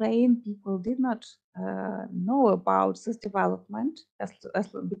in Ukraine, people did not know about this development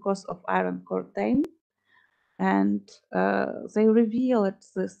because of Iron Curtain, and they revealed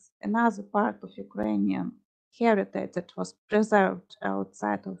this another part of Ukrainian heritage that was preserved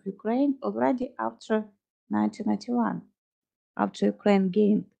outside of Ukraine already after 1991, after Ukraine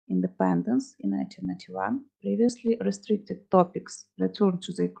gained independence in 1991. Previously restricted topics returned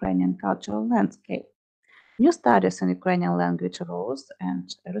to the Ukrainian cultural landscape. New studies in Ukrainian language arose, and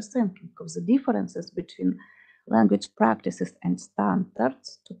a rethinking of the differences between language practices and standards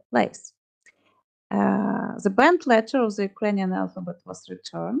took place. The banned letter of the Ukrainian alphabet was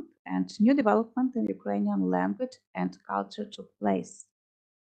returned, and new development in Ukrainian language and culture took place.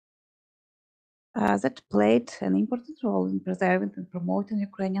 That played an important role in preserving and promoting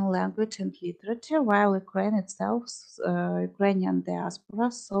Ukrainian language and literature, while Ukraine itself, Ukrainian diaspora,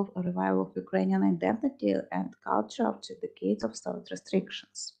 saw a revival of Ukrainian identity and culture after decades of Soviet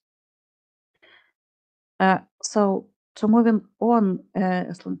restrictions. So, moving on,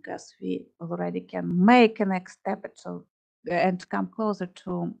 as long as we already can make a next step and come closer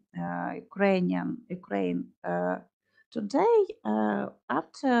to Ukraine today,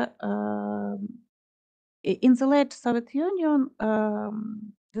 after in the late Soviet Union,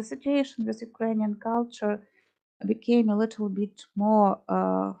 the situation with Ukrainian culture became a little bit more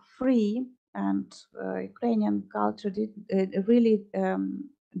free, and Ukrainian culture really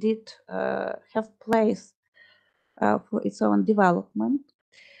did have place for its own development.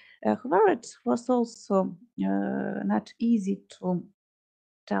 However, it was also not easy to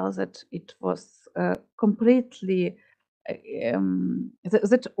tell that it was completely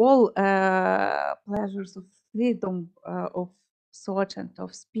that all pleasures of freedom of thought and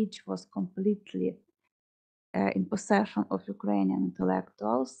of speech was completely in possession of Ukrainian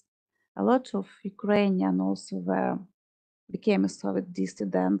intellectuals. A lot of Ukrainian also became Soviet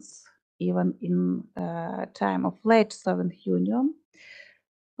dissidents, even in time of late Soviet Union.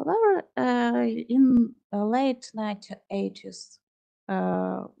 However, in late 1980s,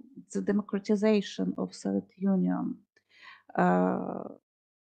 the democratization of Soviet Union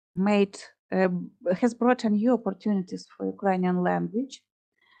has brought new opportunities for Ukrainian language,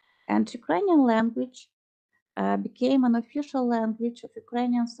 and Ukrainian language became an official language of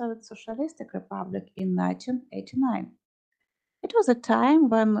Ukrainian Soviet Socialistic Republic in 1989. It was a time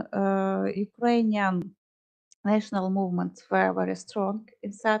when Ukrainian national movements were very strong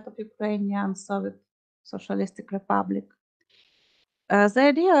inside of Ukrainian Soviet Socialistic Republic. The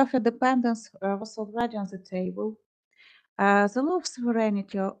idea of independence was already on the table. The law of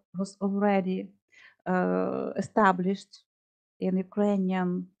sovereignty was already established in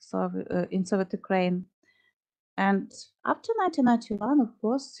Soviet Ukraine. And after 1991, of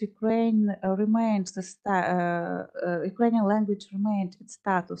course, Ukrainian language remained its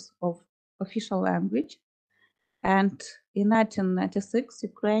status of official language. And in 1996,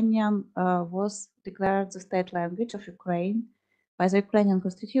 Ukrainian was declared the state language of Ukraine by the Ukrainian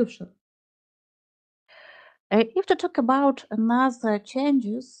Constitution. If to talk about another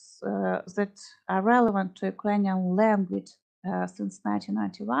changes that are relevant to Ukrainian language since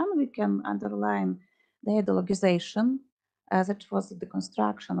 1991, we can underline the ideologization, that was the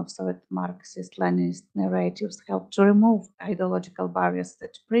construction of Soviet Marxist-Leninist narratives, helped to remove ideological barriers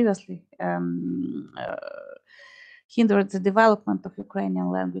that previously hindered the development of Ukrainian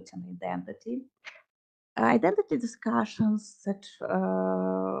language and identity. Identity discussions that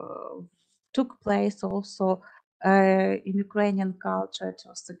took place also in Ukrainian culture. It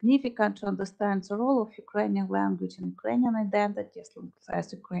was significant to understand the role of Ukrainian language and Ukrainian identity, as long as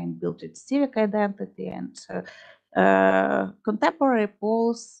Ukraine built its civic identity, and contemporary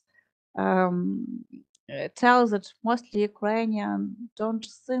polls tell that mostly Ukrainian don't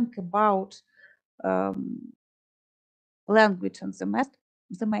think about language and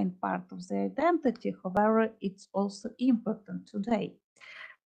the main part of the identity. However, it's also important today.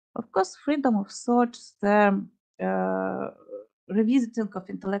 Of course, freedom of thought, the revisiting of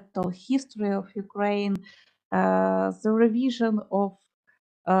intellectual history of Ukraine, the revision of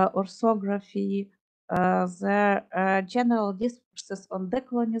orthography, the general discourses on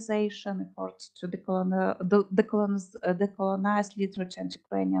decolonization, efforts to decolonize literature and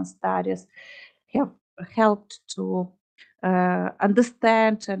Ukrainian studies have helped to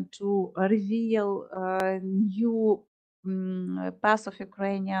understand and to reveal new path of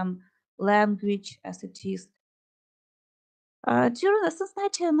Ukrainian language as it is. Since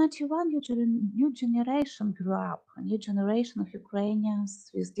 1991, new generation grew up, a new generation of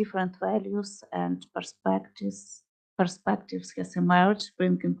Ukrainians with different values and perspectives has emerged,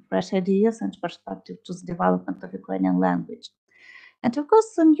 bringing fresh ideas and perspective to the development of Ukrainian language. And of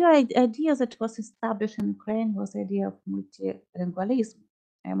course, the new idea that was established in Ukraine was the idea of multilingualism.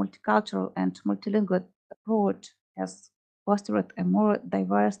 A multicultural and multilingual approach has fostered a more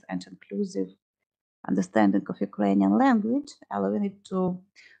diverse and inclusive understanding of Ukrainian language, allowing it to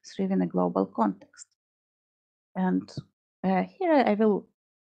thrive in a global context. And here I will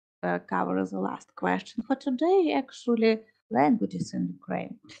cover the last question for today, actually, languages in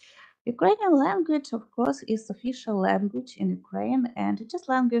Ukraine. Ukrainian language, of course, is official language in Ukraine, and it is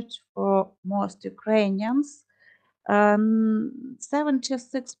language for most Ukrainians.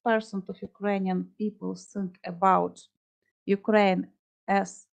 76% of Ukrainian people think about Ukraine as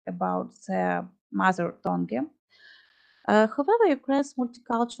about their mother tongue. However, Ukraine's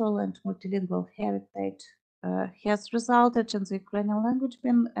multicultural and multilingual heritage has resulted in the Ukrainian language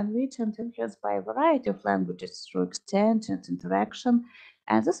being enriched and influenced by a variety of languages through exchange and interaction.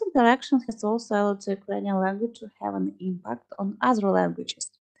 And this interaction has also allowed the Ukrainian language to have an impact on other languages.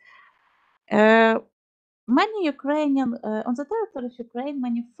 Many Ukrainian, on the territory of Ukraine,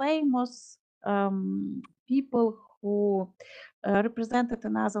 many famous people who represented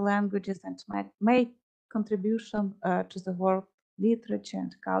in other languages and made contribution to the world literature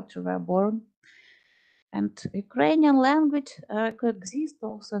and culture were born. And Ukrainian language coexists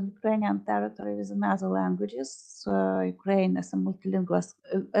also in Ukrainian territory with other languages. Ukraine as a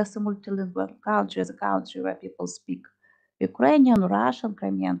multilingual country, is a country where people speak Ukrainian, Russian,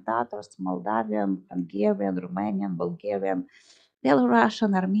 Crimean Tatars, Moldavian, Hungarian, Romanian, Bulgarian,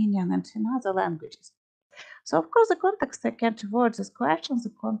 Belarusian, Armenian, and in other languages. So, of course, the context I can't avoid this question.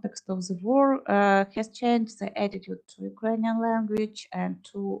 The context of the war has changed the attitude to Ukrainian language and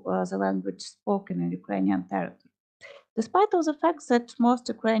to the language spoken in Ukrainian territory. Despite of the fact that most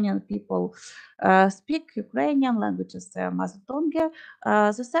Ukrainian people speak Ukrainian language as their mother tongue,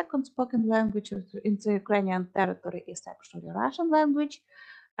 the second spoken language in the Ukrainian territory is actually Russian language.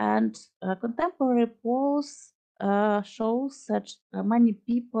 And contemporary polls shows that many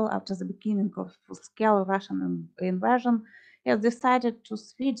people, after the beginning of full-scale Russian invasion, have decided to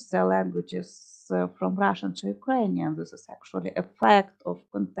switch their languages from Russian to Ukrainian. This is actually a fact of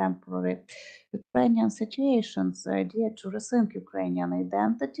contemporary Ukrainian situations, the idea to rethink Ukrainian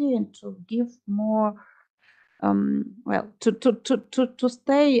identity and to give more, to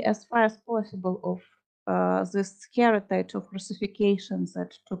stay as far as possible of this heritage of Russification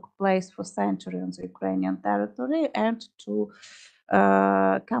that took place for centuries on the Ukrainian territory, and to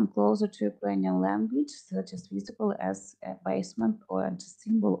come closer to Ukrainian language that is visible as a basement or a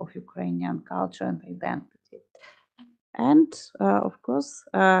symbol of Ukrainian culture and identity. And of course,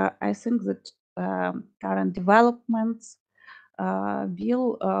 I think that current developments will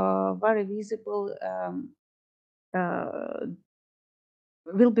very visible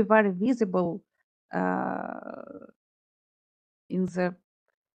will be very visible in the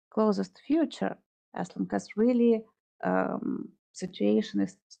closest future, as long as really situation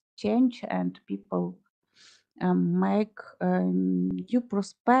is change and people make new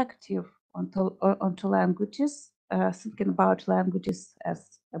perspective onto languages, thinking about languages as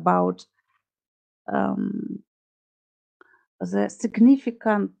about the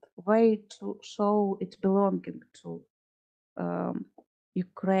significant way to show its belonging to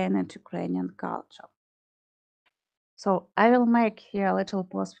Ukraine and Ukrainian culture. So I will make here a little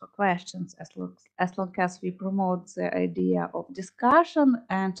pause for questions as long as we promote the idea of discussion,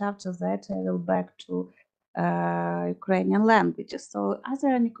 and after that I will back to Ukrainian languages. So are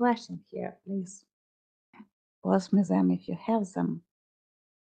there any questions here? Please post me them if you have them.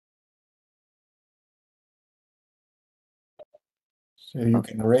 So you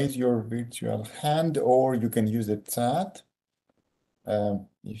can raise your virtual hand or you can use the chat.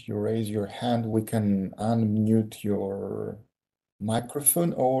 If you raise your hand, we can unmute your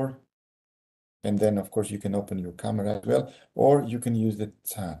microphone, or And then, of course, you can open your camera as well, or you can use the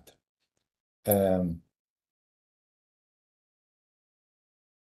chat.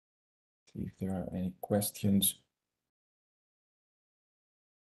 See if there are any questions.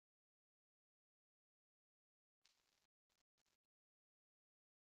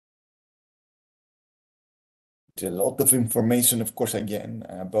 There's a lot of information, of course, again,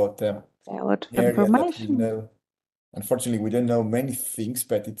 about the A lot of area that we information. know. Unfortunately, we don't know many things,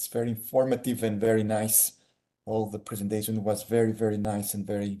 but it's very informative and very nice. All the presentation was very, very nice and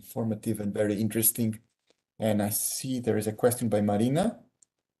very informative and very interesting. And I see there is a question by Marina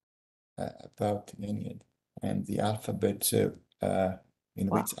about the Ennead and the alphabet. So, in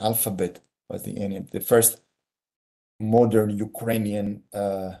Wow. which alphabet was the Ennead? The first modern Ukrainian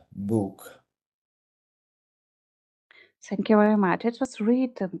book. Thank you very much. It was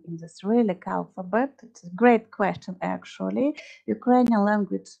written in the Cyrillic alphabet. It's a great question, actually. Ukrainian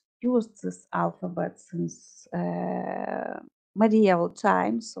language used this alphabet since medieval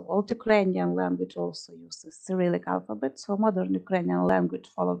times. So old Ukrainian language also uses Cyrillic alphabet. So modern Ukrainian language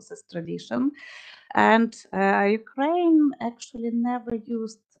follows this tradition. And Ukraine actually never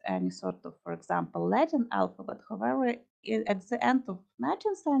used any sort of, for example, Latin alphabet. However, at the end of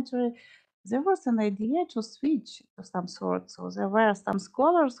 19th century, there was an idea to switch to some sort. So there were some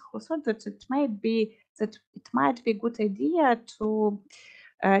scholars who thought that it might be a good idea to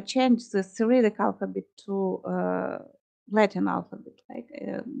change the Cyrillic alphabet to Latin alphabet.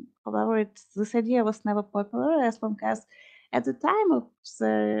 However, this idea was never popular as long as at the time of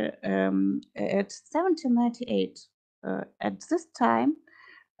the at 1798. At this time,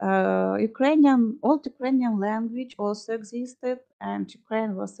 old Ukrainian language also existed, and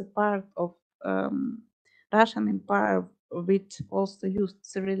Ukraine was a part of Russian Empire, which also used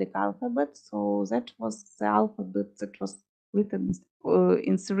Cyrillic alphabet. So that was the alphabet that was written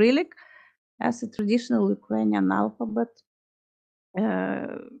in Cyrillic as a traditional Ukrainian alphabet.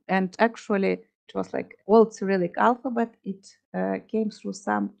 And actually, it was like old Cyrillic alphabet. It came through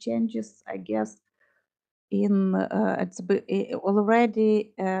some changes, I guess, in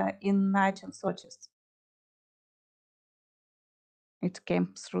already in 1930s. It came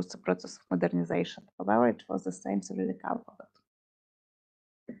through the process of modernization. However, it was the same Cyrillic alphabet.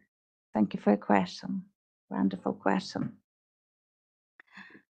 Thank you for your question. Wonderful question.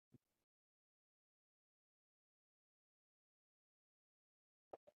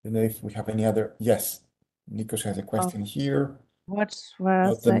 I don't know if we have any other. Yes, Nikos has a question here. What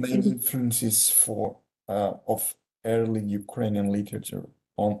were The main influences of early Ukrainian literature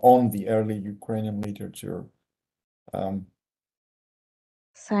on the early Ukrainian literature?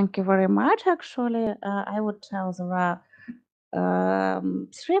 Thank you very much. Actually, I would tell there are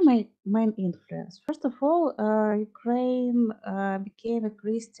three main influence. First of all, Ukraine became a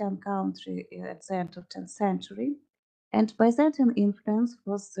Christian country at the end of 10th century, and Byzantine influence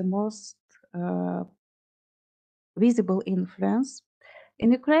was the most visible influence.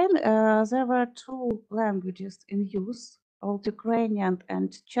 In Ukraine, there were two languages in use, Old Ukrainian and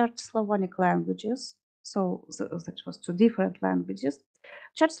Church Slavonic languages. So that was two different languages.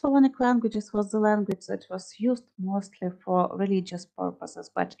 Church Slavonic languages was the language that was used mostly for religious purposes,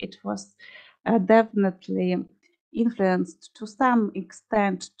 but it was definitely influenced to some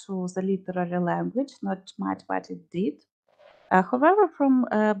extent to the literary language, not much, but it did. However, from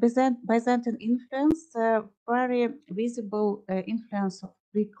Byzantine influence, very visible influence of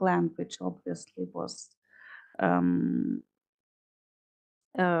Greek language obviously was um,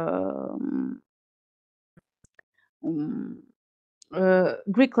 um, um,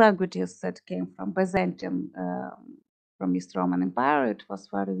 Greek languages that came from Byzantium, from East Roman Empire. It was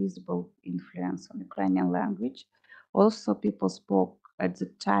very visible influence on Ukrainian language. Also, people spoke at the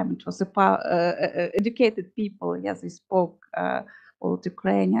time. It was educated people. Yes, they spoke Old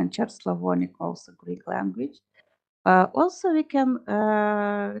Ukrainian, Church Slavonic, also Greek language. Also, we can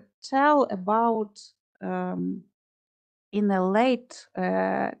tell about in a late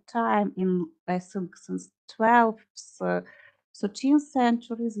time, in I think since 12th, 13th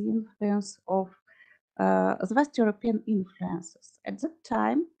century, the influence of the West European influences. At that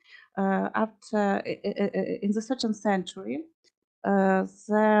time, after in the 13th century,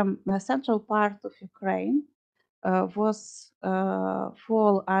 the central part of Ukraine was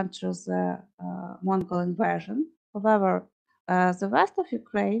fall under the Mongol invasion. However, the west of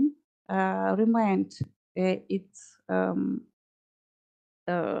Ukraine remained its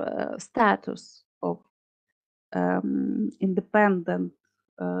status of independent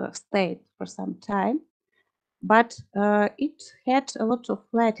state for some time, but it had a lot of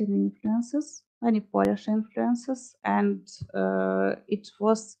Latin influences, many Polish influences, and it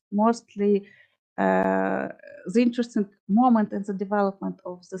was mostly the interesting moment in the development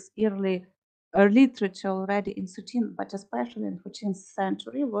of this early literature already in 13th, but especially in 14th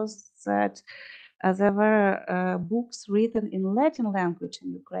century, was that there were books written in Latin language in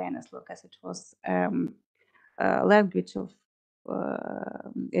Ukraine, as long as it was language of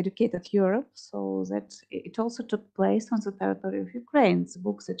educated Europe, so that it also took place on the territory of Ukraine. The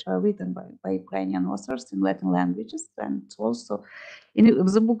books that are written by Ukrainian authors in Latin languages, and also in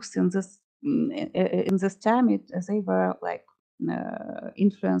the books in this time, they were like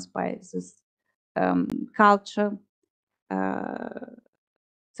influenced by this culture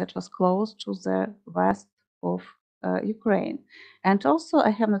that was close to the west of Ukraine. And also,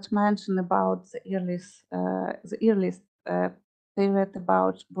 I have not mentioned about the earliest period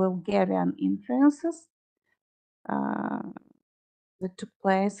about Bulgarian influences that took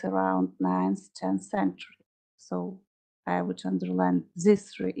place around 9th, 10th century. So I would underline these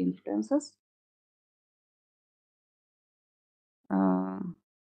three influences.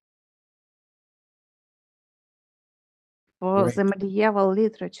 For Great. the medieval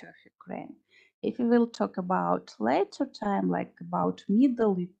literature of Ukraine. If we will talk about later time, like about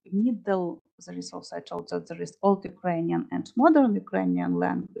middle, there is also, I told that there is Old Ukrainian and Modern Ukrainian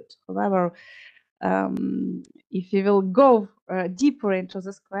language. However, if you will go deeper into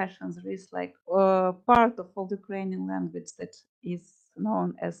this question, there is like part of Old Ukrainian language that is known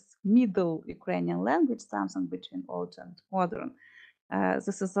as Middle Ukrainian language, something between Old and Modern.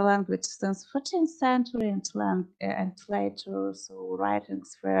 This is a language since 14th century and later, so writings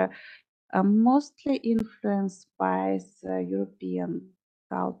were mostly influenced by the European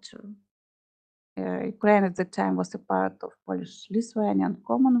culture. Ukraine at the time was a part of Polish-Lithuanian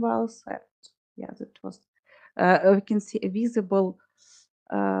Commonwealth. Yeah, that was, we can see a visible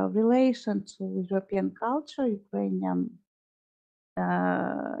relation to European culture.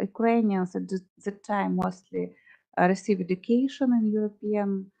 Ukrainians at the time mostly receive education in European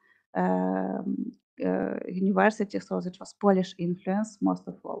university, so it was Polish influence most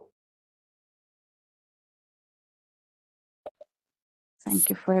of all. Thank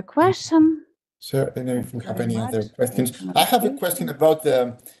you for your question. So, I don't know if we have Very any other much. questions. I have a question about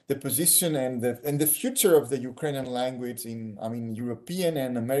the position and the future of the Ukrainian language in, I mean, European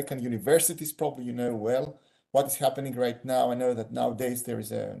and American universities. Probably you know well what is happening right now. I know that nowadays there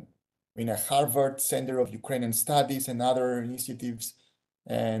is a Harvard Center of Ukrainian Studies and other initiatives.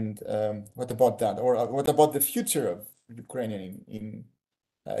 And what about that? Or what about the future of Ukrainian in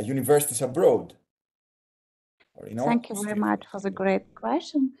universities abroad? Or in Thank you very much for the great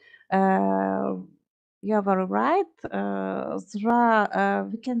question. You are very right.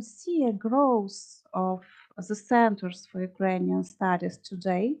 We can see a growth of the centers for Ukrainian studies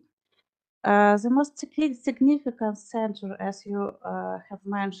today. The most significant center, as you have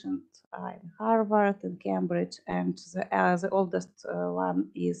mentioned, in Harvard and Cambridge, and the oldest one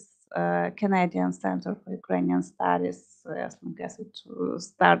is Canadian Center for Ukrainian Studies, as long as it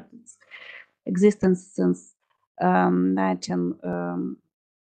started its existence since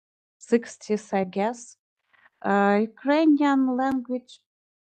 1960s, I guess. Ukrainian language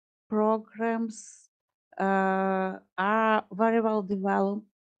programs are very well developed,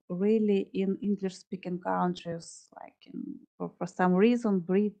 really, in English-speaking countries. Like for some reason,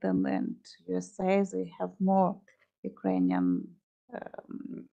 Britain and USA, they have more Ukrainian,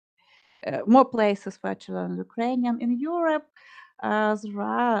 more places for to learn Ukrainian. In Europe, there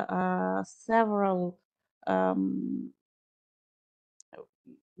are several.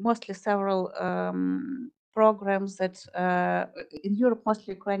 Mostly several programs that in Europe, mostly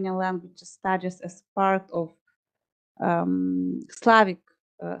Ukrainian language studies as part of Slavic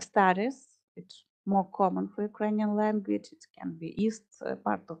studies. It's more common for Ukrainian language. It can be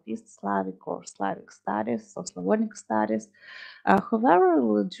part of East Slavic or Slavic studies or Slavonic studies. However,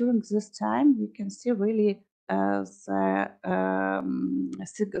 during this time, we can see really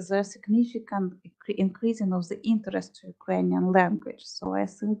the significant increasing of the interest to Ukrainian language. So I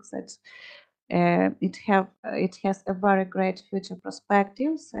think that it has a very great future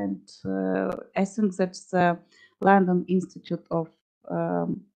perspectives, and I think that the London Institute of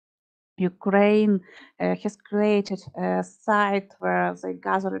Ukraine has created a site where they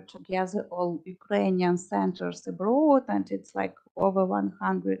gather together all Ukrainian centers abroad, and it's like over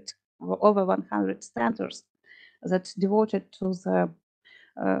 100 centers that's devoted to the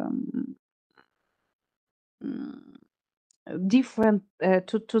different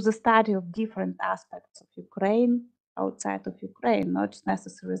to the study of different aspects of Ukraine outside of Ukraine, not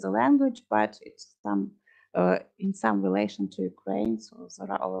necessarily the language, but it's some in some relation to Ukraine. So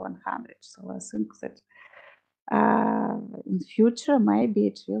there are over 100. So I think that in future, maybe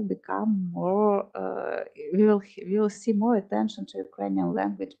it will become more, we will see more attention to Ukrainian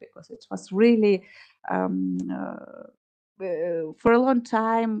language, because it was really for a long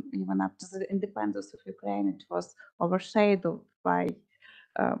time, even after the independence of Ukraine, it was overshadowed by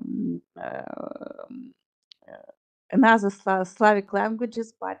another Slavic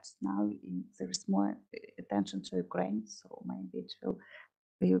languages, but now there is more attention to Ukraine, so maybe it will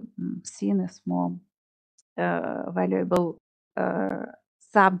be seen as more valuable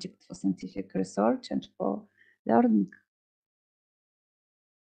subject for scientific research and for learning.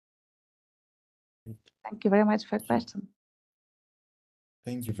 Thank you very much for your question.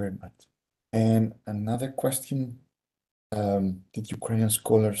 Thank you very much. And another question, did Ukrainian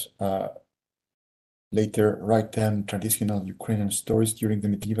scholars later write down traditional Ukrainian stories during the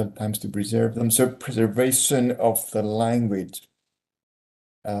medieval times to preserve them? So preservation of the language.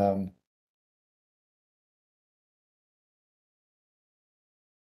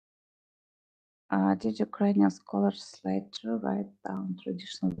 Did Ukrainian scholars later write down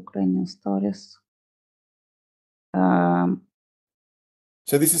traditional Ukrainian stories?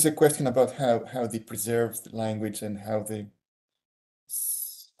 So this is a question about how they preserve the language and how they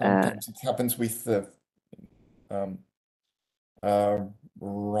sometimes it happens with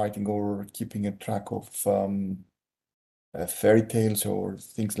writing or keeping a track of fairy tales or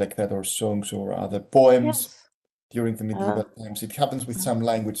things like that, or songs or other poems yes. during the medieval times. It happens with some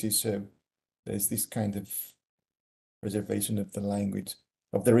languages, so there's this kind of preservation of the language,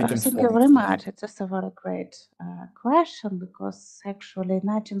 of the written Thank form. you very much. It's just a very great question, because actually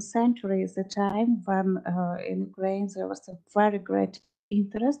 19th century is the time when in Ukraine there was a very great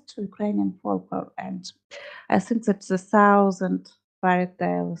interest to Ukrainian folklore, and I think that the 1,000 fairy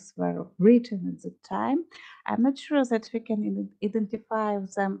tales were written at the time. I'm not sure that we can identify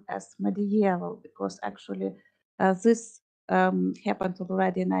them as medieval, because actually this happened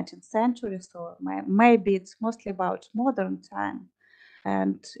already in 19th century, so maybe it's mostly about modern time.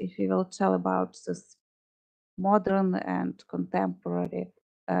 And if we will tell about this modern and contemporary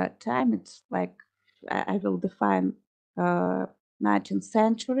time, it's like I will define 19th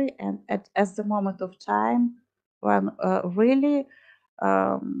century and as the moment of time when really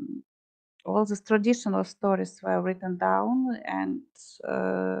all these traditional stories were written down, and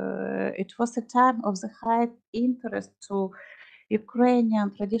it was a time of the high interest to Ukrainian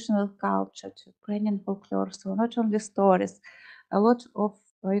traditional culture, to Ukrainian folklore. So not only stories, a lot of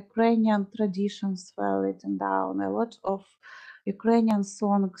Ukrainian traditions were written down, a lot of Ukrainian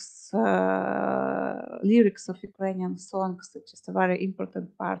songs, lyrics of Ukrainian songs, which is a very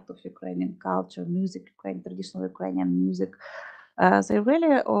important part of Ukrainian culture, music, traditional Ukrainian music. They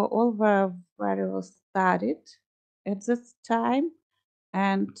really all were very well studied at this time,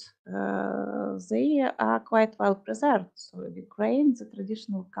 and they are quite well preserved. So in Ukraine, the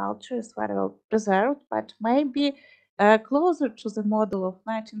traditional culture is very well preserved, but maybe closer to the model of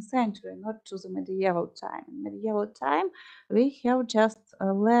 19th century, not to the medieval time. In medieval time, we have just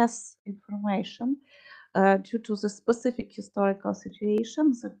less information due to the specific historical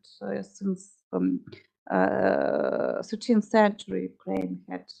situations that since 13th century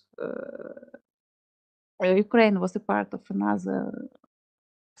Ukraine was a part of another.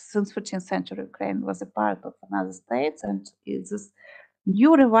 Since 14th century, Ukraine was a part of another states, and this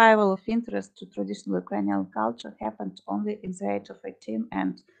new revival of interest to traditional Ukrainian culture happened only in the age of 18th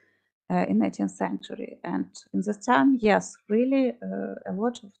and in 18th century. And in this time, yes, really a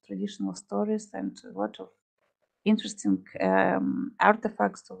lot of traditional stories and a lot of interesting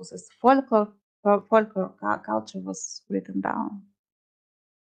artifacts of this folklore culture was written down.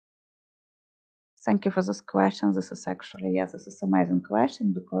 Thank you for this question. This is actually, yes, this is amazing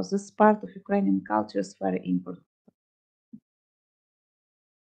question, because this part of Ukrainian culture is very important.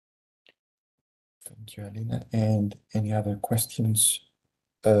 Thank you, Alina. And any other questions?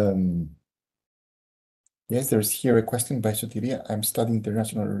 Yes, there's here a question by Sotiria. I'm studying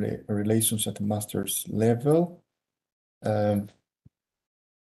international relations at the master's level.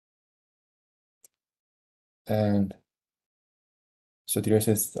 And Sotiria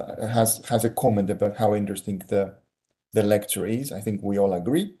says has a comment about how interesting the lecture is. I think we all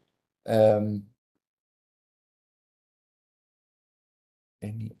agree.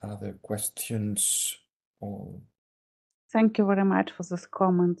 Any other questions? Or Thank you very much for this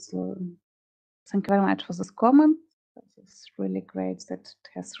comment. Thank you very much for this comment. It's really great that it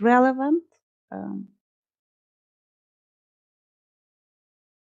has relevant.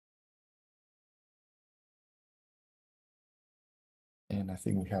 And I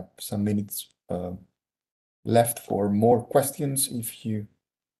think we have some minutes left for more questions if you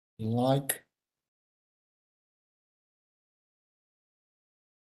like.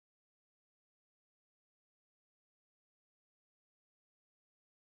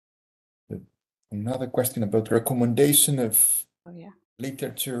 Another question about recommendation of yeah.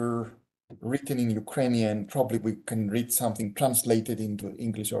 literature written in Ukrainian. Probably we can read something translated into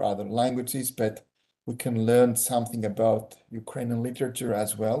English or other languages, but we can learn something about Ukrainian literature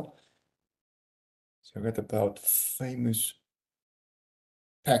as well. So what about famous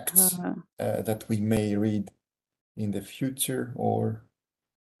facts that we may read in the future? Or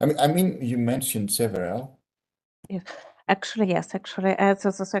I mean, you mentioned several. Yes. Actually, yes. Actually, as I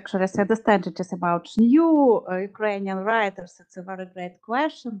understand, it is about new Ukrainian writers. It's a very great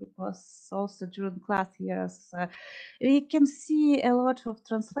question because also during class years we can see a lot of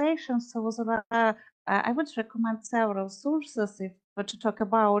translations. So there are, I would recommend several sources if to talk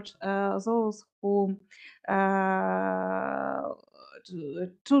about those who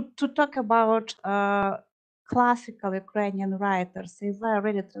to talk about classical Ukrainian writers. They were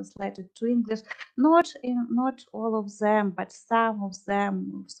already translated to English. Not all of them, but some of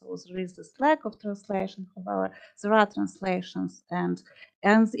them. So there is this lack of translation. However, there are translations, and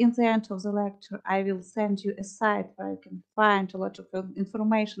in the end of the lecture, I will send you a site where you can find a lot of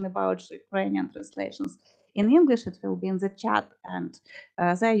information about Ukrainian translations. In English, it will be in the chat, and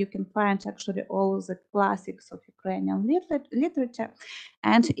there you can find actually all the classics of Ukrainian literature.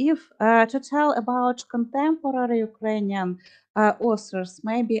 And if to tell about contemporary Ukrainian authors,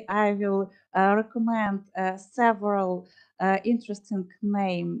 maybe I will recommend several interesting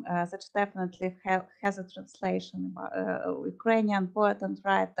name that definitely has a translation about Ukrainian poet and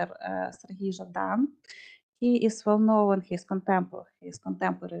writer Serhiy Zhadan. He is well known. He is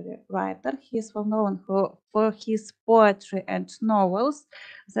contemporary writer. He is well known for his poetry and novels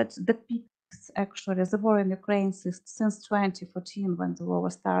that depicts actually the war in Ukraine since 2014 when the war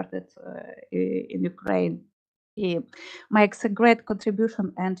started in Ukraine. He makes a great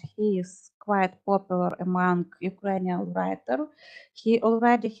contribution and he is quite popular among Ukrainian writers. He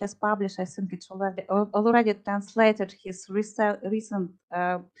already has published, I think it's already translated his recent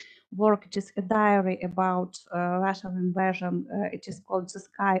work, which is a diary about Russian invasion. It is called The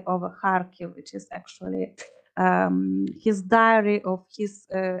Sky over Kharkiv, which is actually his diary of his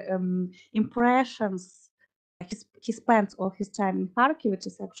impressions. He spent all his time in Kharkiv, which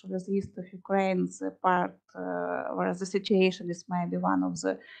is actually the east of Ukraine's part, where the situation is maybe one of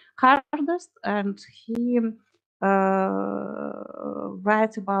the hardest. And he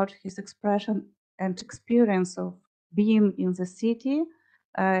writes about his expression and experience of being in the city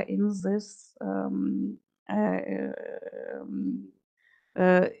in this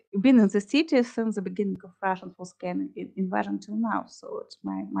been in the city since the beginning of Russian full-scale invasion till now. So it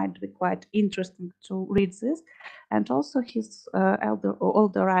might be quite interesting to read this. And also his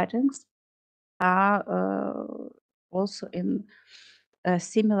older writings are also in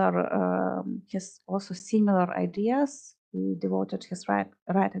similar, has also similar ideas. He devoted his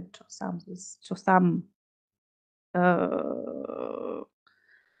writing to some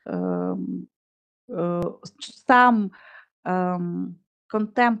some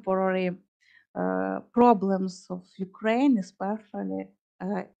contemporary problems of Ukraine, especially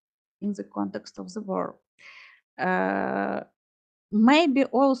in the context of the war. Maybe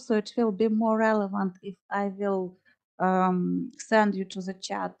also it will be more relevant if I will send you to the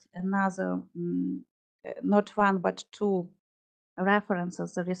chat another, not one, but two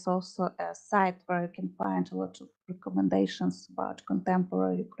references. There is also a site where you can find a lot of recommendations about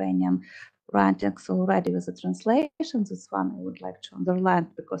contemporary Ukrainian writings already with the translations. This one I would like to underline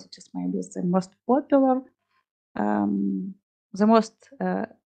because it is maybe the most popular, the most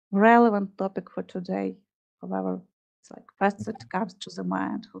relevant topic for today. However, it's like first that comes to the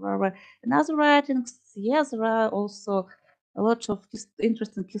mind. However, in other writings, yes, there are also a lot of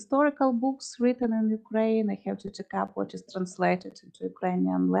interesting historical books written in Ukraine. I have to check up what is translated into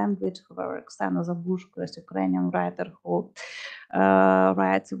Ukrainian language. However, Oksana Zabushko is a Ukrainian writer who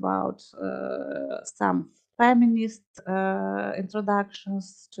writes about some feminist introductions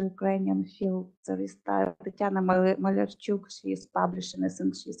to Ukrainian field. There is Tatiana Malerchuk. She is publishing, I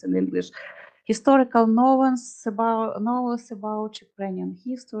think she's in English, historical novels about Ukrainian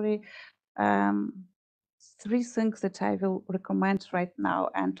history. Three things that I will recommend right now,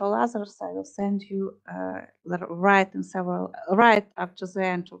 and all others I will send you right after the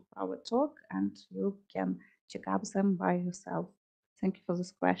end of our talk, and you can check up them by yourself. Thank you for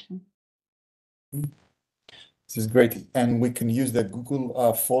this question. This is great, and we can use the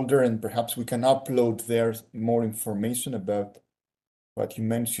Google folder, and perhaps we can upload there more information about what you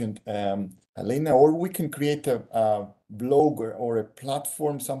mentioned, Elena, or we can create a blog or a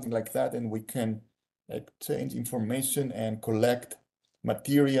platform, something like that, and we can exchange information and collect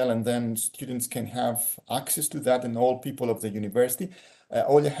material, and then students can have access to that, and all people of the university.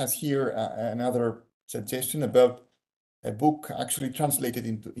 Olya has here another suggestion about a book actually translated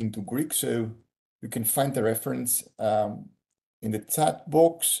into Greek, so you can find the reference in the chat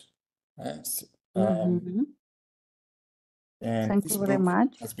box. Mm-hmm. And Thank this you very book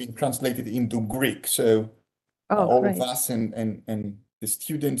much. has been translated into Greek, so Oh, all great. of us and the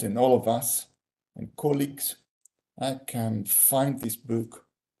students and all of us and colleagues can find this book,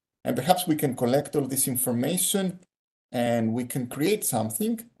 and perhaps we can collect all this information and we can create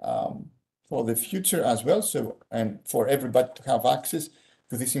something for the future as well. So, and for everybody to have access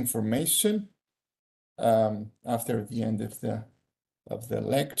to this information after the end of the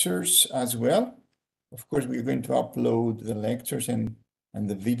lectures as well. Of course, we're going to upload the lectures and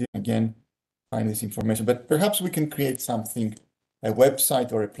the video again, find this information, but perhaps we can create something, a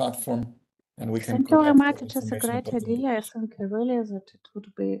website or a platform, and we can Thank you very collect much. all It is a information great about the idea. I books. think really that it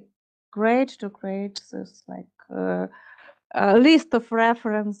would be great to create this like a list of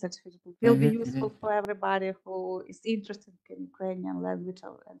reference that will be useful for everybody who is interested in Ukrainian language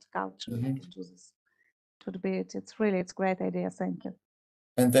and culture. We can do this. It would be. It's great idea. Thank you.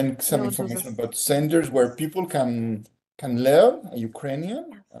 And then some We'll do information this. about centers where people can learn Ukrainian,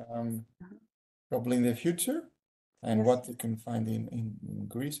 Yes. probably in the future, and Yes. what they can find in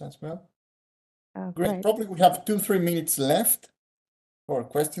Greece as well. Great. Great. Probably we have 2-3 minutes left for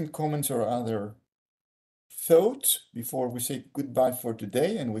questions, comments, or other thoughts before we say goodbye for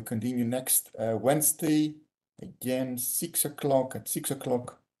today, and we continue next Wednesday again, 6 o'clock at 6 o'clock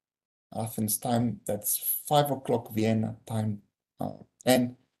Athens time. That's 5 o'clock Vienna time,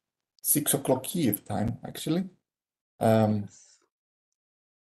 and 6 o'clock Kiev time, actually. Yes.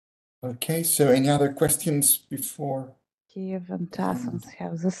 Okay, so any other questions before? Kiev and Athens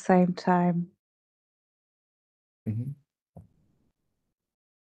have the same time.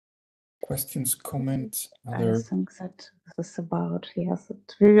 Questions, comments, I think that this is about, yes,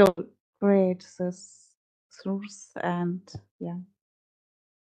 that we will create this source and yeah.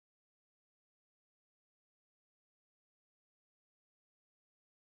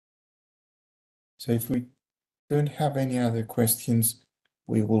 So if we don't have any other questions,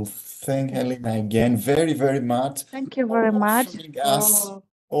 we will thank Helena again very, very much. Thank you very much Offering us for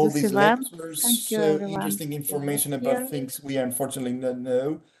all this these event. lectures, Thank you, so everyone. interesting information Here. about things we unfortunately don't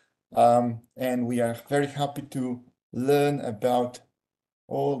know. And we are very happy to learn about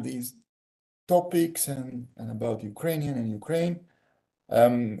all these topics and about Ukrainian and Ukraine.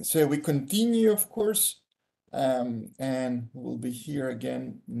 So we continue, of course, and we'll be here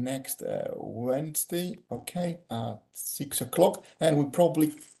again next Wednesday, okay, at 6 o'clock, and we'll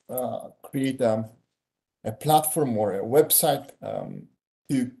probably create a platform or a website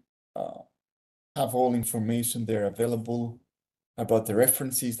to have all information there available about the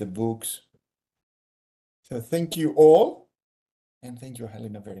references, the books. So thank you all, and thank you,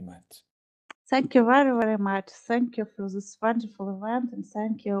 Helena, very much. Thank you very, very much. Thank you for this wonderful event, and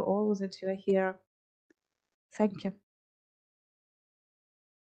thank you all that you are here. Thank you.